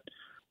seeing what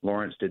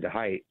Lawrence did to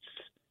Heights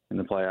in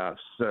the playoffs.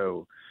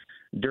 So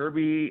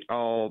Derby,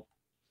 I'll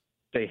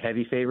say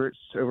heavy favorites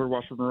over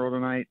Washburn Rural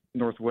tonight.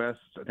 Northwest,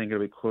 I think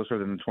it'll be closer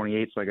than the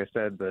 28s, like I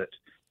said, but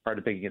hard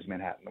to pick against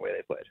Manhattan the way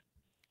they played.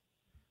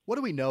 What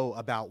do we know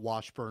about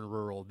Washburn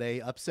Rural?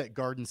 They upset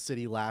Garden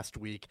City last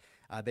week.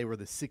 They were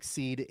the 6th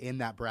seed in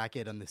that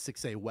bracket on the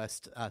 6A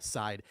West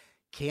side.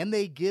 Can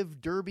they give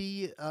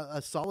Derby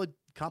a solid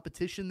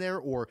competition there?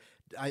 Or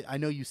I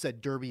know you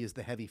said Derby is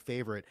the heavy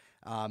favorite.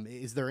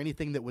 Is there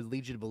anything that would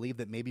lead you to believe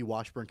that maybe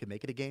Washburn could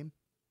make it a game?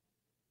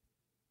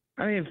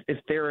 If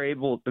they're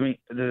able,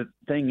 the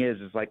thing is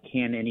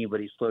can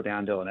anybody slow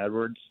down Dylan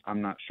Edwards?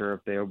 I'm not sure if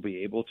they'll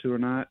be able to or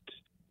not.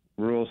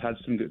 Rural's had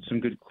some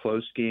good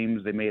close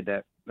games.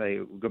 They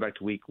go back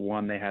to week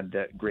 1. They had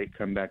that great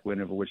comeback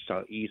win over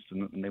Wichita East,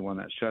 and they won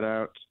that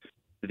shutout.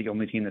 They're the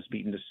only team that's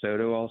beaten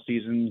DeSoto all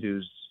season,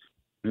 who's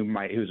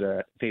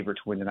a favorite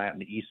to win tonight on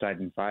the East side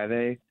in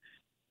 5A.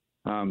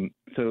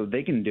 So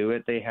they can do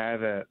it. They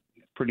have a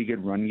pretty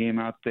good run game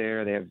out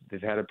there.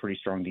 They've had a pretty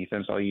strong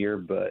defense all year,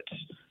 but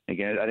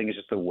again, I think it's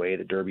just the way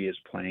that Derby is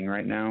playing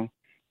right now.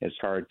 It's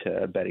hard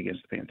to bet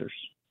against the Panthers.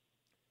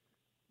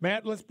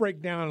 Matt, let's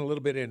break down a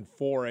little bit in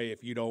 4A,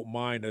 if you don't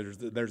mind.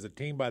 There's a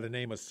team by the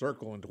name of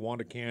Circle in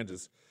Towanda,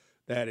 Kansas,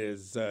 that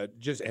is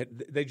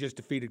they just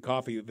defeated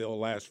Coffeyville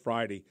last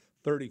Friday,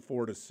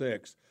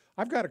 34-6.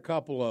 I've got a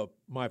couple of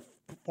my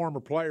former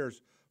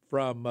players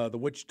from the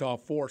Wichita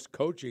Force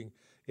coaching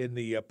in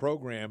the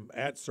program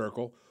at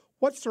Circle.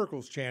 What's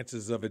Circle's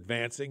chances of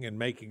advancing and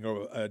making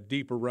a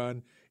deeper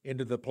run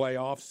into the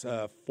playoffs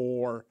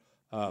for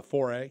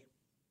 4A?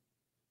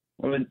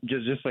 Well,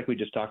 just like we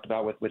just talked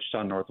about with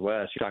Wichita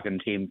Northwest, you're talking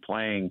team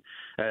playing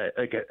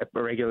like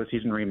a regular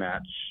season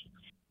rematch.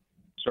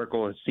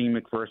 Circle has seen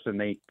McPherson.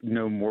 They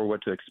know more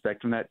what to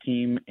expect from that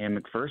team. And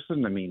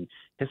McPherson, I mean,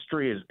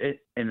 history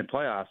in the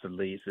playoffs at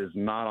least, is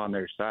not on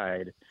their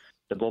side.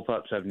 The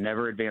Bullpups have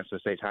never advanced to a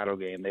state title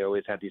game. They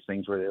always have these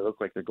things where they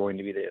look like they're going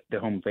to be the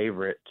home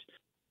favorite,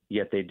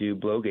 yet they do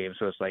blow games.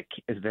 So it's like,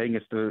 I think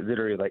it's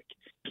literally like,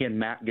 can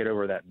Matt get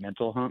over that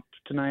mental hump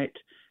tonight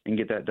and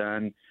get that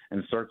done?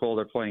 And Circle,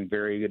 they're playing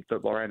very good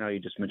football right now. You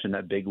just mentioned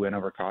that big win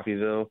over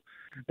Coffeyville.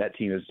 That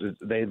team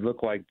they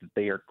look like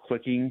they are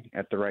clicking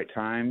at the right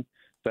time.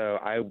 So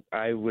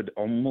I would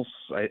almost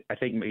I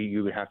think maybe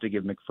you would have to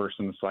give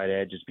McPherson the slight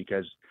edge just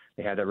because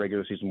they had that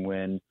regular season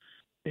win.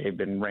 They've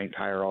been ranked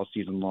higher all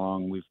season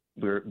long.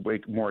 We're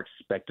more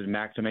expected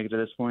Mac to make it to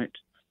this point,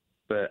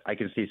 but I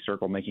can see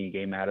Circle making a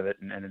game out of it,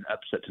 and an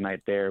upset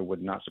tonight there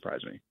would not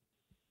surprise me.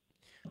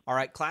 All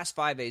right, Class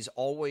 5A is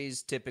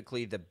always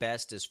typically the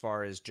best as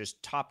far as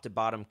just top to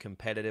bottom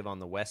competitive on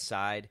the west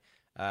side.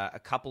 A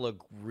couple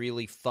of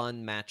really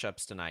fun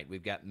matchups tonight.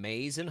 We've got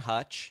Mays and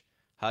Hutch.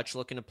 Hutch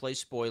looking to play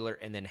spoiler,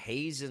 and then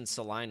Hayes and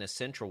Salina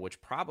Central,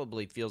 which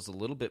probably feels a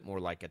little bit more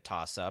like a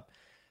toss-up.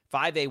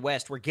 5A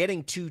West, we're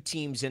getting two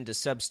teams into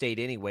sub-state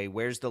anyway.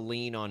 Where's the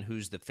lean on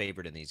who's the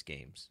favorite in these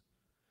games?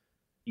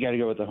 You got to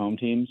go with the home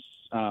teams.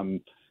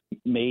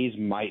 Mays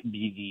might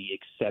be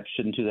the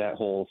exception to that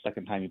whole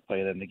second time you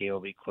play them, the game will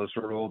be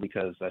closer rule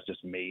because that's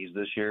just Mays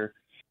this year.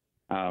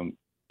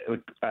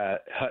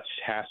 Hutch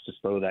has to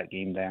slow that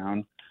game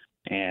down.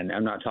 And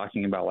I'm not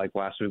talking about like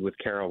last week with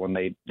Carroll when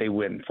they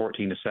went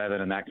 14-7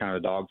 and that kind of a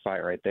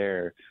dogfight right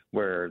there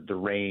where the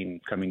rain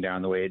coming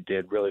down the way it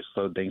did really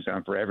slowed things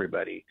down for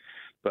everybody.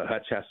 But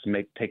Hutch has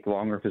to take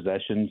longer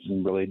possessions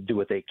and really do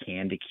what they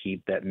can to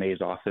keep that Mays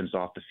offense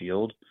off the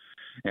field.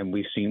 And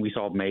we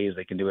saw Mays,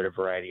 they can do it a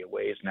variety of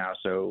ways now.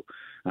 So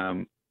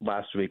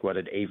last week, what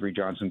did Avery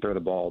Johnson throw the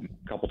ball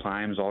a couple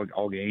times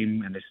all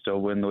game and they still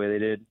win the way they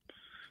did?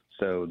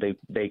 So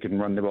they can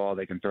run the ball,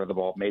 they can throw the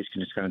ball. Mays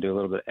can just kind of do a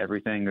little bit of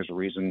everything. There's a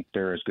reason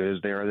they're as good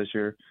as they are this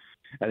year.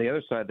 At the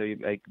other side,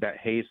 that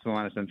Hayes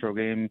Salina Central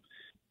game,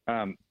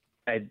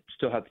 I'd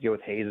still have to go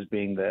with Hayes as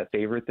being the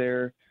favorite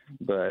there.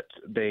 But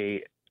the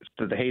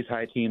Hayes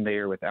High team, they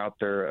are without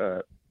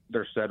their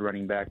stud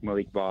running back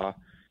Malik Baugh.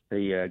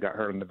 He got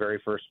hurt on the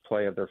very first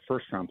play of their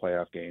first-round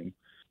playoff game.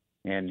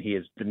 And he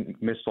has been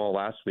missed all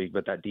last week.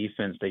 But that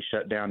defense, they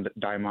shut down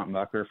Diamont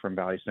Mucker from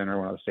Valley Center,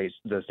 one of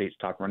the state's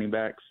top running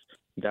backs.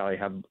 Valley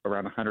had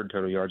around 100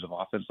 total yards of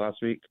offense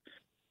last week.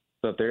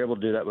 So if they're able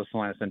to do that with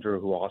Salina Central,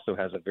 who also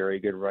has a very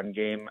good run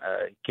game,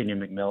 Kenyon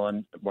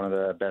McMillan, one of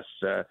the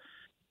best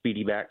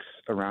speedy backs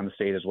around the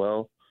state as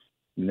well.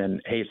 And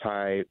then Hayes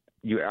High,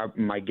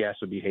 my guess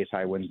would be Hayes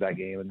High wins that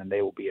game, and then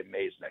they will be in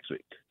Mays next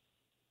week.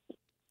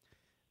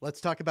 Let's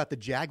talk about the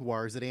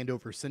Jaguars at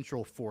Andover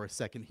Central for a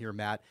second here,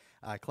 Matt.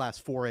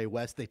 Class 4A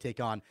West, they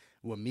take on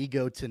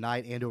Wamego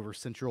tonight. Andover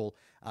Central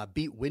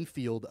beat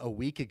Winfield a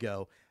week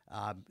ago.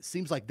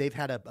 Seems like they've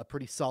had a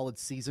pretty solid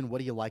season. What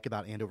do you like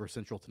about Andover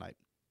Central tonight?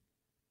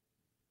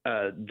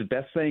 The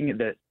best thing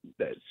that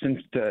since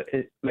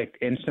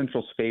in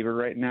Central's favor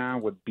right now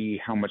would be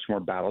how much more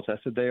battle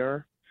tested they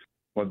are.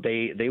 Well,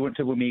 they went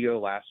to Wamego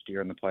last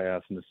year in the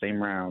playoffs in the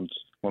same rounds.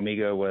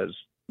 Wamego was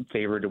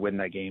favored to win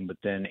that game, but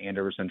then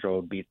Andover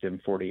Central beat them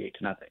 48-0.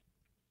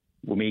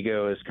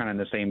 Wamego is kind of in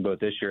the same boat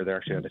this year. They're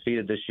actually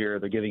undefeated this year.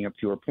 They're giving up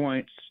fewer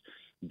points,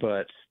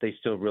 but they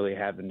still really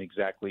haven't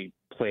exactly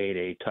played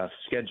a tough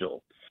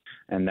schedule.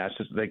 And that's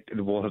just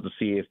we'll have to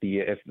see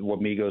if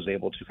Wamego is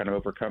able to kind of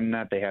overcome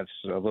that. They have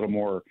a little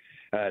more,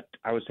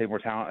 I would say, more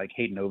talent, like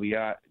Hayden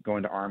Oviatt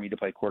going to Army to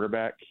play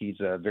quarterback. He's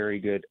a very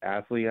good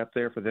athlete up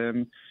there for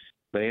them.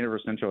 But Andover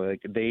Central,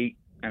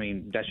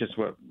 that's just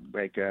what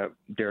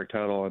Derek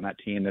Tuttle and that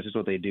team. That's just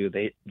what they do.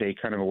 They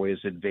kind of always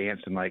advance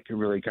and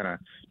really kind of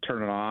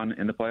turn it on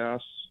in the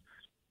playoffs.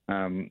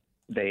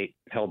 They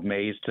held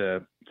Mays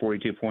to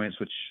 42 points,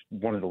 which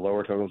one of the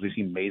lower totals we've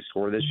seen Mays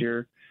score this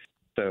year.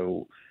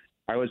 So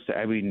I would say,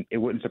 it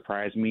wouldn't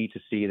surprise me to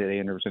see that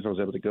Andover Central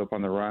was able to go up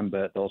on the run,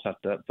 but they'll also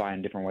have to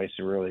find different ways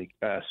to really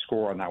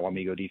score on that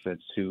Wamego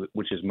defense,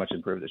 which is much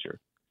improved this year.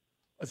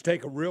 Let's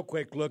take a real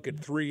quick look at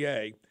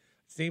 3A.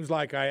 Seems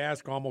like I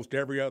ask almost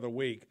every other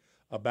week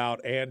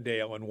about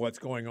Andale and what's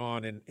going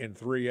on in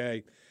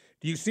 3A.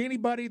 Do you see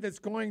anybody that's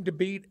going to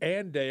beat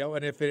Andale?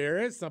 And if there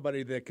is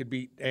somebody that could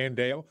beat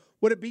Andale,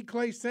 would it be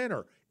Clay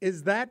Center?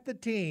 Is that the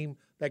team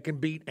that can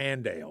beat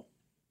Andale?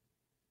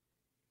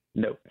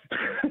 No.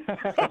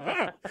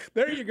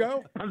 There you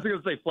go. I'm just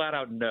going to say flat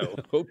out no.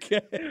 Okay.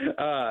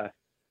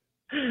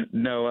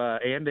 No,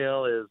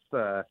 Andale is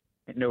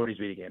nobody's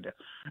beating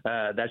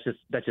Andale. That's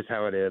just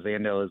how it is.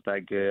 Andale is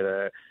that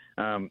good.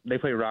 They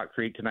play Rock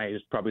Creek tonight.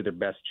 Is probably their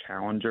best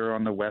challenger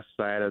on the west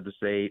side of the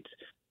state.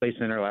 Clay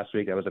Center last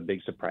week, that was a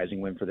big surprising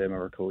win for them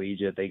over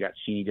Collegiate. They got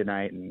Cheney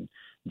tonight, and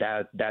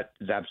that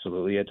is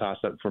absolutely a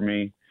toss-up for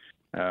me,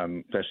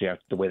 especially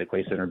after the way the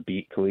Clay Center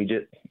beat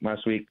Collegiate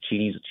last week.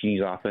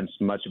 Cheney's offense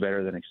much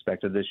better than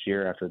expected this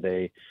year after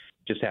they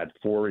just had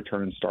 4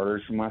 returning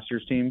starters from last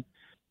year's team.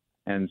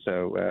 And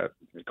so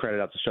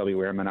credit out to Shelby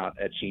Wehrman out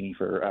at Cheney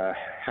for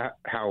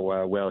how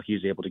well he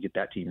was able to get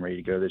that team ready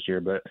to go this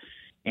year. But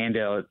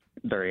Andale,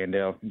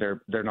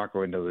 they're not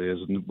going to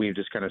lose. And we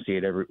just kind of see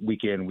it every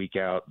week in, week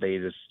out. They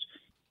just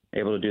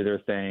able to do their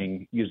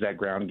thing, use that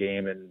ground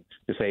game, and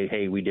to say,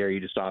 hey, we dare you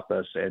to stop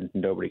us, and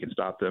nobody can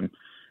stop them.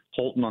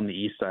 Holton on the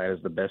east side has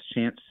the best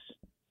chance,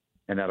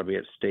 and that'll be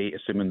at State,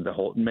 assuming the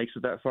Holton makes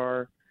it that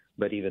far.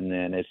 But even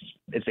then,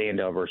 it's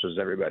Andale versus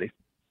everybody.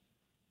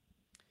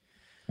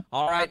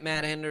 All right,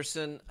 Matt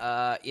Henderson.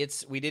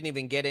 We didn't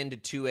even get into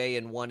 2A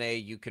and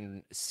 1A. You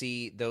can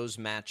see those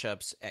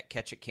matchups at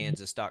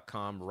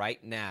catchitkansas.com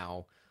right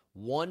now.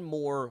 One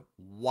more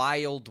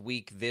wild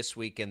week this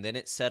week, and then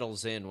it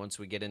settles in once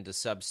we get into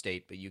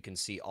Sub-State. But you can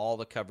see all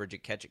the coverage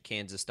at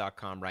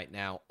catchitkansas.com right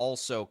now.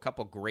 Also, a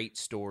couple great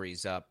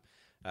stories up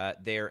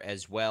there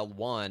as well.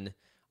 One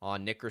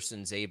on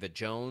Nickerson's Ava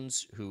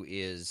Jones, who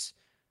is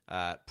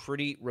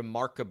pretty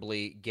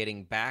remarkably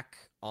getting back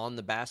on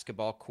the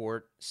basketball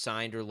court,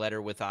 signed her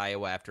letter with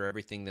Iowa after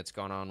everything that's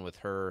gone on with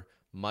her,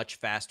 much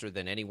faster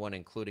than anyone,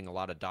 including a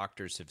lot of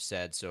doctors, have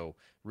said. So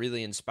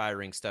really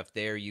inspiring stuff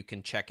there. You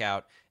can check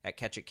out at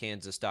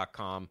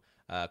catchitkansas.com.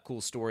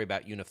 Cool story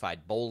about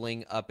Unified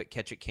Bowling up at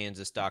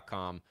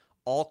catchitkansas.com.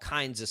 All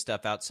kinds of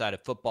stuff outside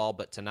of football,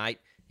 but tonight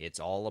it's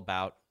all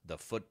about the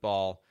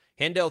football.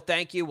 Hendo,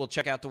 thank you. We'll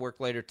check out the work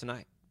later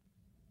tonight.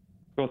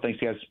 Cool. Thanks,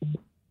 guys.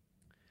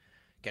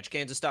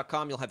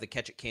 CatchItKansas.com. You'll have the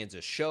Catch It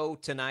Kansas show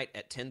tonight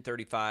at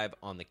 10:35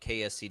 on the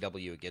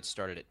KSCW. It gets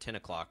started at 10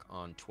 o'clock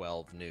on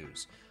 12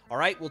 News. All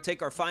right, we'll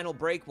take our final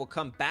break. We'll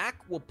come back.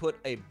 We'll put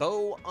a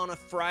bow on a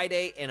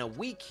Friday and a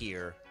week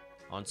here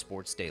on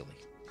Sports Daily.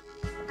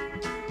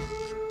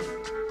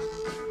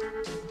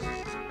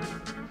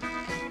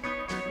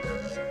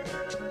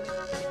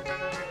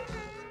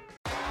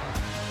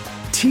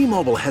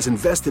 T-Mobile has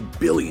invested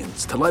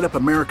billions to light up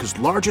America's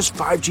largest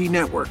 5G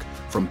network,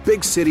 from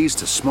big cities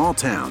to small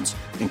towns,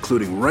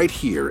 including right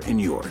here in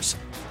yours.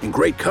 And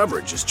great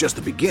coverage is just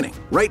the beginning.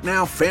 Right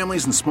now,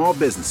 families and small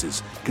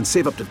businesses can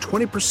save up to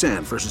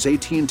 20% versus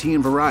AT&T and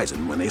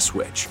Verizon when they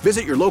switch.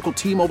 Visit your local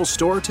T-Mobile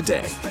store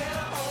today.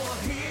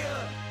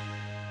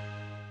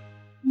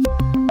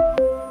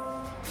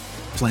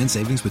 Plan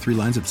savings with 3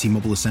 lines of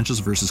T-Mobile Essentials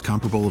versus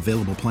comparable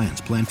available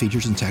plans. Plan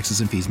features and taxes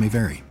and fees may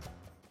vary.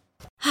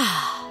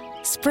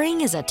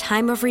 Spring is a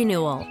time of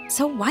renewal,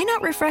 so why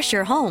not refresh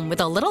your home with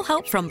a little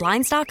help from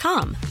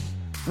Blinds.com?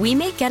 We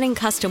make getting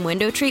custom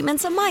window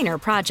treatments a minor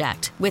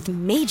project with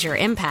major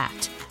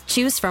impact.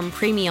 Choose from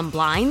premium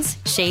blinds,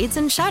 shades,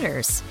 and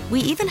shutters. We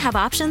even have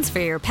options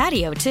for your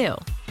patio, too.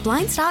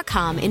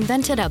 Blinds.com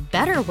invented a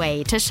better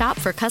way to shop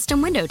for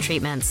custom window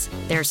treatments.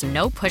 There's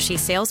no pushy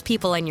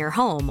salespeople in your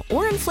home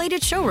or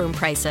inflated showroom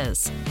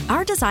prices.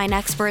 Our design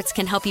experts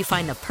can help you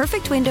find the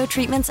perfect window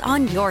treatments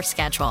on your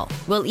schedule.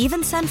 We'll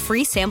even send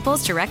free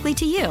samples directly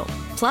to you.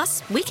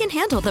 Plus, we can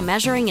handle the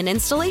measuring and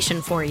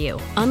installation for you.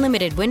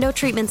 Unlimited window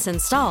treatments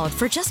installed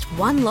for just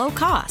one low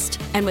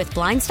cost. And with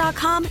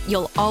Blinds.com,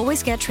 you'll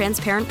always get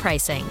transparent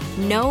pricing.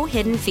 No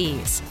hidden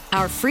fees.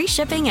 Our free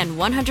shipping and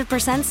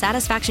 100%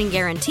 satisfaction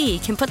guarantee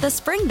can put the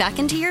spring back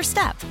into your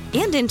step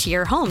and into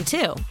your home,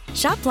 too.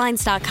 Shop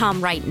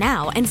Blinds.com right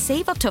now and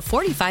save up to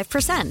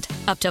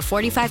 45%. Up to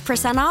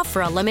 45% off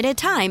for a limited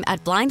time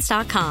at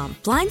Blinds.com.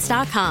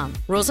 Blinds.com.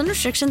 Rules and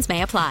restrictions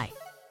may apply.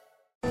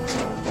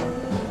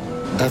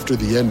 After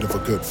the end of a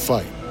good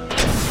fight,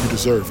 you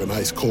deserve an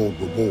ice-cold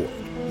reward.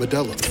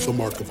 Modelo is the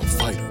mark of a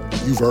fighter.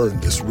 You've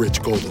earned this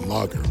rich golden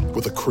lager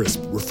with a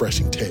crisp,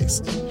 refreshing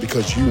taste.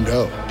 Because you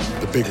know,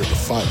 the bigger the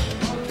fight,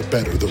 the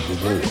better the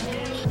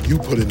reward. You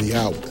put in the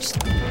hours,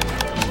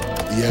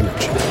 the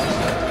energy,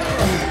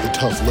 the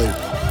tough labor.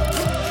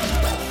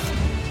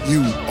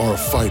 You are a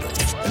fighter,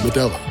 and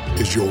Modelo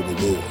is your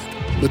reward.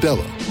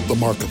 Modelo, the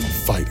mark of a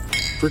fighter.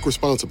 Drink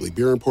responsibly.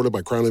 Beer imported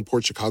by Crown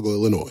Imports, Chicago,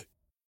 Illinois.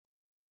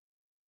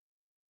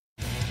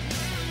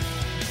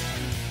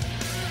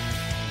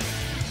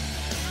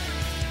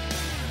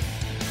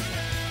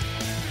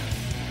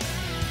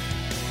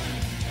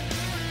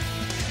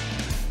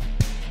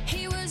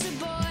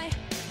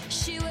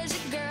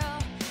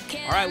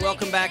 All right,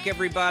 welcome back,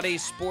 everybody.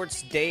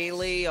 Sports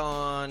Daily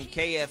on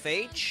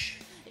KFH.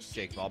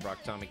 Jake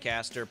Balbrock, Tommy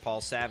Castor,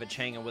 Paul Savage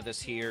hanging with us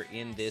here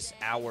in this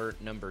hour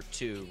number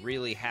 2.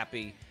 Really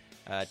happy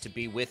to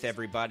be with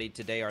everybody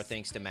today. Our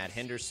thanks to Matt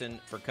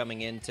Henderson for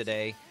coming in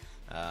today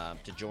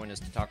to join us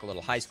to talk a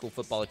little high school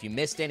football. If you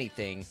missed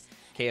anything,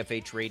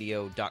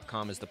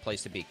 KFHradio.com is the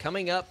place to be.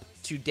 Coming up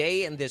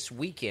today and this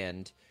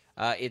weekend,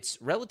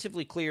 it's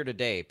relatively clear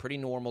today. Pretty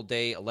normal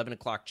day. 11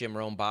 o'clock, Jim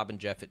Rome, Bob and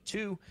Jeff at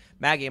 2.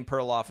 Maggie and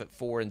Perloff at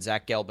 4, and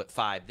Zach Gelb at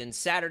 5. Then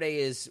Saturday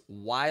is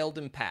wild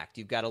and packed.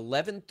 You've got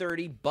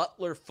 11:30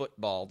 Butler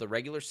football, the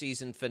regular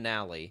season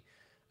finale,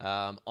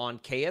 on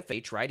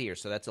KFH right here.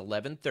 So that's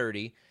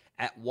 11:30.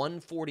 At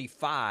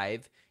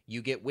 1:45,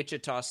 you get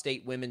Wichita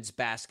State women's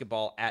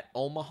basketball at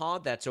Omaha.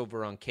 That's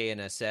over on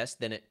KNSS.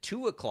 Then at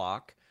 2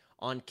 o'clock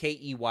on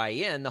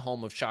KEYN, the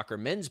home of Shocker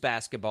men's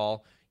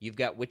basketball, you've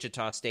got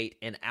Wichita State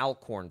and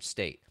Alcorn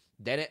State.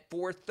 Then at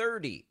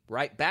 4:30,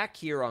 right back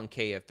here on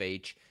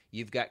KFH,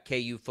 you've got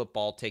KU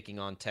football taking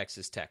on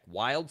Texas Tech.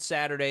 Wild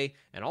Saturday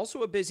and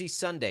also a busy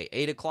Sunday.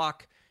 8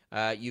 o'clock,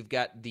 you've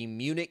got the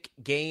Munich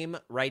game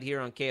right here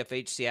on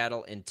KFH,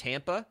 Seattle and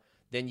Tampa.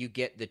 Then you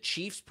get the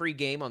Chiefs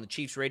pregame on the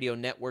Chiefs Radio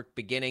Network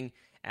beginning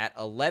at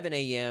 11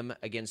 a.m.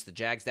 against the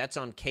Jags. That's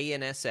on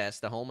KNSS,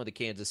 the home of the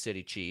Kansas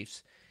City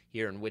Chiefs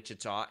here in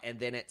Wichita. And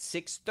then at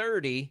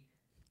 6:30,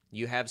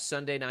 you have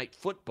Sunday Night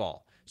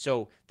Football.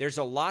 So there's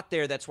a lot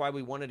there. That's why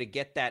we wanted to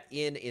get that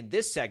in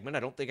this segment. I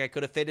don't think I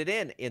could have fit it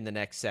in the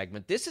next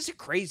segment. This is a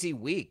crazy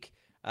week.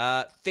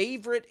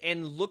 Favorite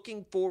and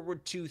looking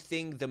forward to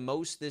thing the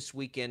most this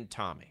weekend,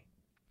 Tommy?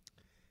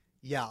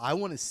 Yeah, I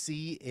want to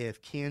see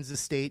if Kansas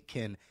State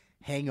can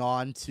hang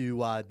on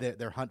to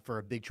their hunt for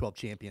a Big 12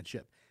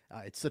 championship.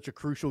 It's such a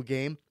crucial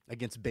game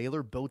against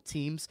Baylor. Both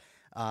teams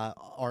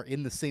are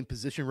in the same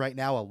position right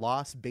now. A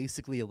loss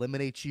basically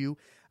eliminates you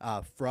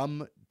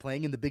from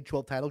playing in the Big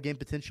 12 title game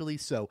potentially.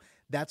 So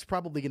that's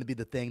probably going to be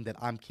the thing that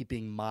I'm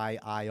keeping my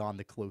eye on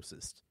the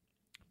closest.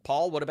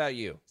 Paul, what about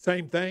you?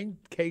 Same thing.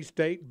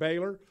 K-State,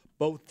 Baylor,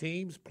 both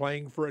teams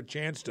playing for a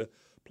chance to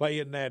play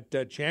in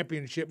that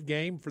championship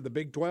game for the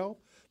Big 12.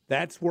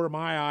 That's where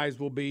my eyes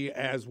will be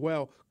as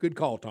well. Good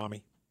call,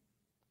 Tommy.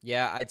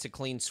 Yeah, it's a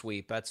clean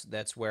sweep.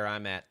 That's where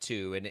I'm at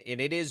too, and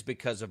it is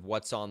because of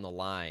what's on the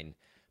line.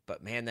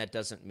 But man, that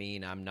doesn't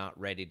mean I'm not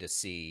ready to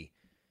see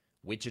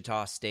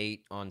Wichita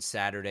State on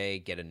Saturday,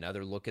 get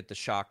another look at the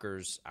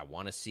Shockers. I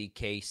want to see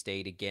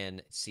K-State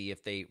again, see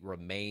if they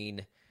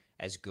remain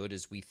as good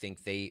as we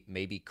think they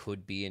maybe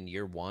could be in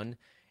year one.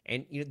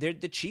 And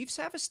the Chiefs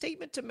have a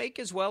statement to make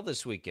as well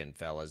this weekend,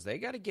 fellas. They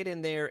got to get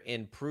in there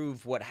and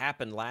prove what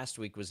happened last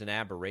week was an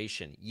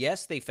aberration.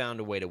 Yes, they found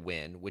a way to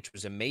win, which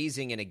was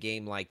amazing in a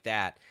game like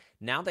that.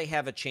 Now they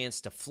have a chance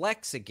to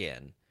flex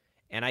again.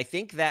 And I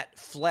think that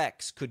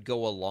flex could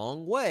go a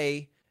long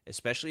way,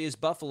 especially as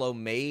Buffalo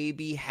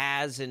maybe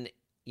has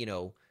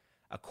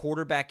a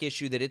quarterback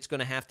issue that it's going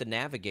to have to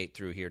navigate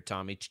through here,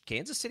 Tommy.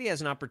 Kansas City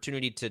has an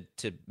opportunity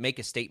to make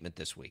a statement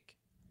this week.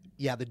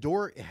 Yeah, the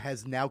door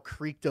has now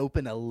creaked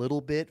open a little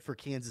bit for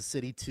Kansas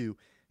City to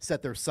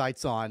set their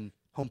sights on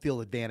home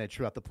field advantage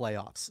throughout the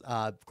playoffs.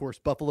 Of course,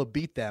 Buffalo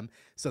beat them,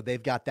 so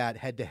they've got that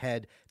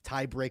head-to-head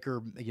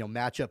tiebreaker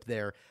matchup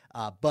there.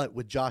 But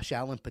with Josh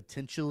Allen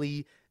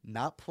potentially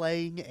not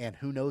playing, and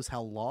who knows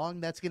how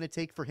long that's going to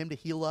take for him to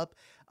heal up,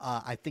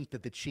 I think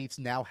that the Chiefs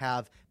now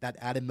have that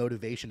added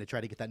motivation to try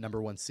to get that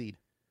number one seed.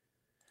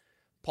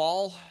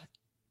 Paul,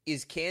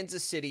 is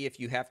Kansas City, if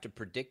you have to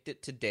predict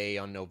it today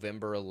on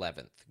November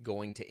 11th,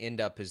 going to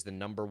end up as the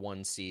number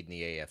one seed in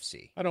the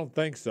AFC? I don't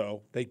think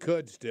so. They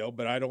could still,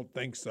 but I don't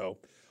think so.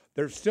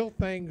 There's still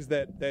things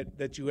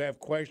that you have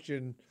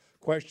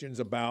questions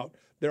about.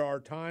 There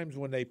are times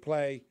when they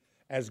play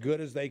as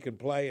good as they can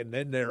play, and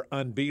then they're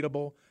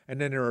unbeatable.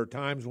 And then there are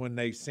times when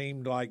they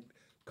seem like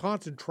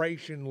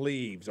concentration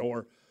leaves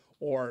or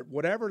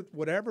whatever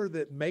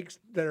that makes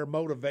their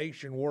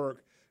motivation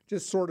work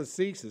just sort of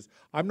ceases.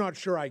 I'm not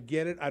sure I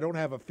get it. I don't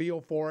have a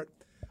feel for it.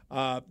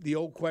 The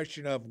old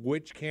question of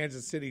which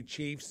Kansas City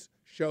Chiefs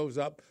shows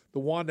up, the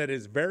one that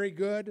is very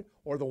good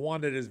or the one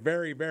that is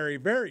very, very,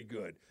 very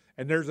good.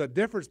 And there's a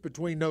difference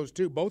between those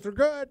two. Both are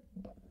good,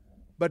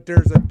 but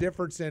there's a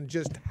difference in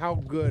just how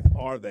good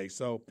are they.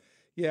 So,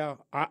 yeah,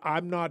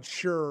 I'm not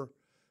sure.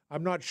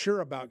 I'm not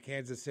sure about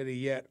Kansas City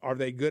yet. Are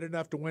they good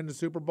enough to win the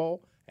Super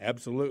Bowl?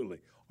 Absolutely.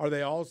 Are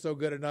they also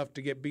good enough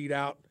to get beat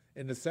out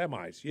in the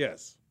semis?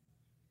 Yes.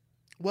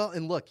 Well,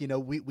 and look,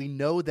 we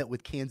know that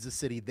with Kansas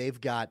City, they've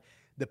got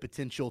the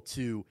potential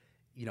to,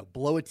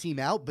 blow a team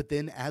out. But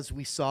then as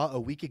we saw a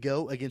week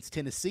ago against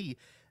Tennessee,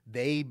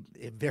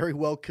 it very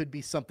well could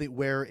be something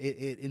where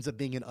it ends up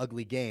being an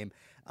ugly game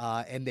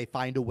and they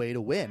find a way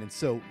to win. And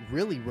so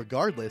really,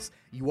 regardless,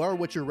 you are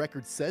what your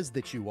record says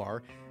that you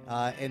are.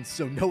 And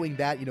so knowing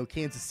that,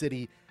 Kansas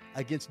City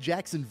against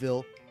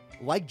Jacksonville,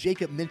 like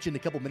Jacob mentioned a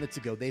couple minutes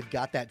ago, they've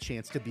got that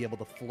chance to be able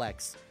to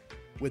flex.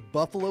 With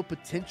Buffalo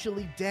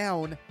potentially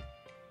down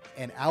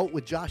and out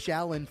with Josh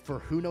Allen for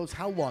who knows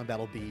how long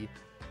that'll be,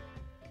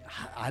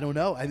 I don't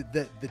know.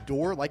 The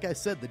door, like I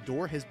said, the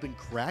door has been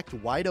cracked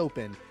wide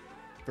open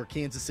for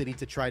Kansas City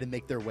to try to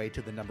make their way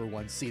to the number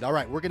one seed. All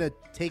right, we're going to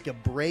take a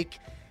break,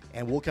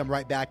 and we'll come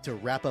right back to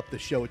wrap up the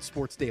show at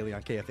Sports Daily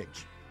on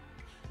KFH.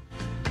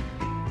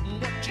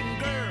 Watching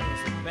girls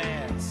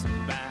pass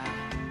by.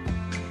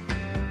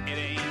 It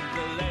ain't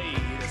the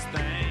latest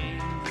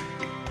thing.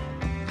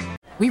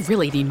 We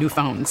really need new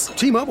phones.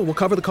 T-Mobile will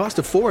cover the cost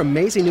of 4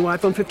 amazing new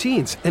iPhone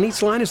 15s, and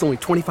each line is only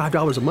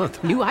 $25 a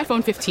month. New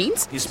iPhone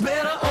 15s? It's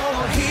better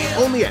over here.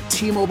 Only at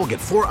T-Mobile, get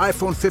 4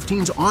 iPhone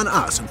 15s on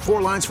us and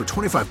 4 lines for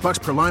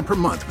 $25 per line per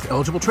month with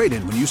eligible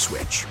trade-in when you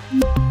switch.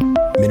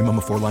 Minimum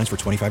of 4 lines for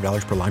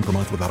 $25 per line per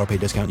month with auto-pay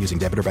discount using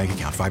debit or bank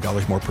account.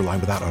 $5 more per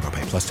line without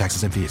auto-pay, plus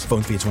taxes and fees.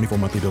 Phone fee at 24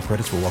 monthly bill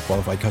credits for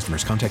well-qualified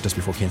customers. Contact us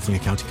before canceling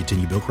account to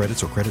continue bill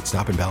credits or credit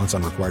stop and balance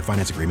on required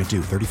finance agreement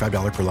due.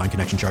 $35 per line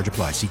connection charge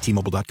applies. See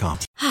T-Mobile.com.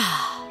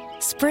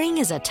 Spring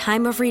is a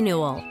time of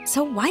renewal,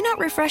 so why not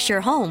refresh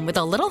your home with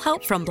a little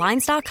help from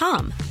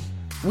Blinds.com?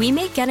 We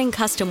make getting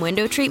custom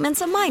window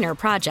treatments a minor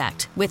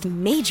project with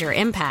major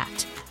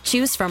impact.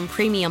 Choose from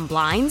premium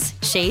blinds,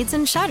 shades,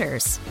 and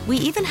shutters. We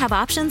even have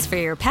options for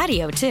your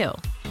patio, too.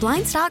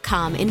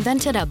 Blinds.com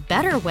invented a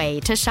better way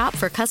to shop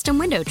for custom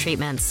window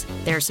treatments.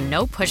 There's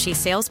no pushy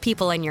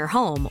salespeople in your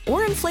home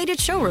or inflated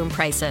showroom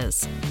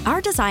prices.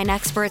 Our design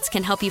experts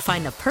can help you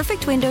find the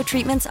perfect window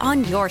treatments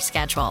on your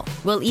schedule.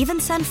 We'll even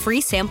send free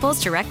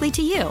samples directly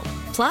to you.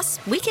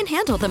 Plus, we can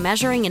handle the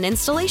measuring and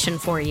installation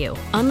for you.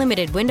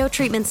 Unlimited window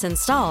treatments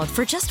installed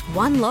for just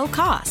one low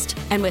cost.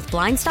 And with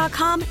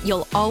Blinds.com,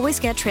 you'll always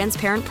get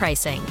transparent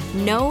pricing.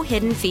 No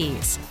hidden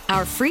fees.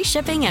 Our free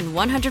shipping and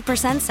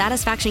 100%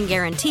 satisfaction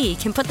guarantee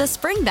can put the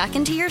spring back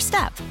into your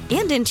step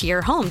and into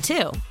your home,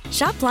 too.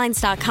 Shop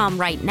Blinds.com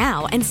right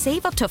now and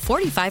save up to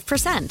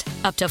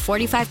 45%. Up to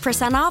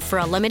 45% off for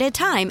a limited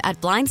time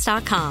at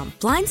Blinds.com.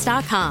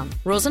 Blinds.com.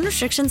 Rules and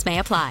restrictions may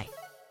apply.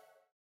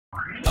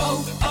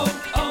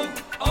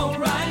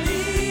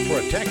 O'Reilly.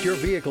 Protect your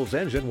vehicle's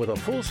engine with a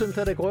full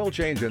synthetic oil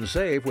change and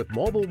save with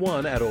Mobile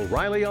One at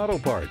O'Reilly Auto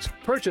Parts.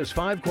 Purchase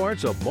 5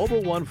 quarts of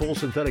Mobile One full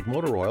synthetic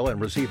motor oil and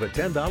receive a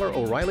 $10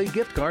 O'Reilly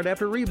gift card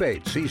after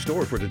rebate. See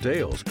store for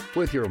details.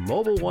 With your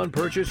Mobile One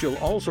purchase, you'll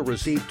also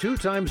receive 2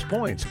 times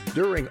points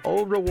during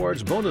O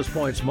Rewards Bonus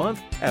Points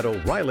Month at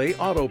O'Reilly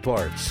Auto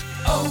Parts.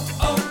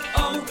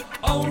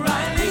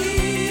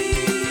 O'Reilly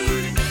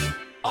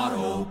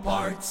Auto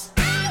Parts.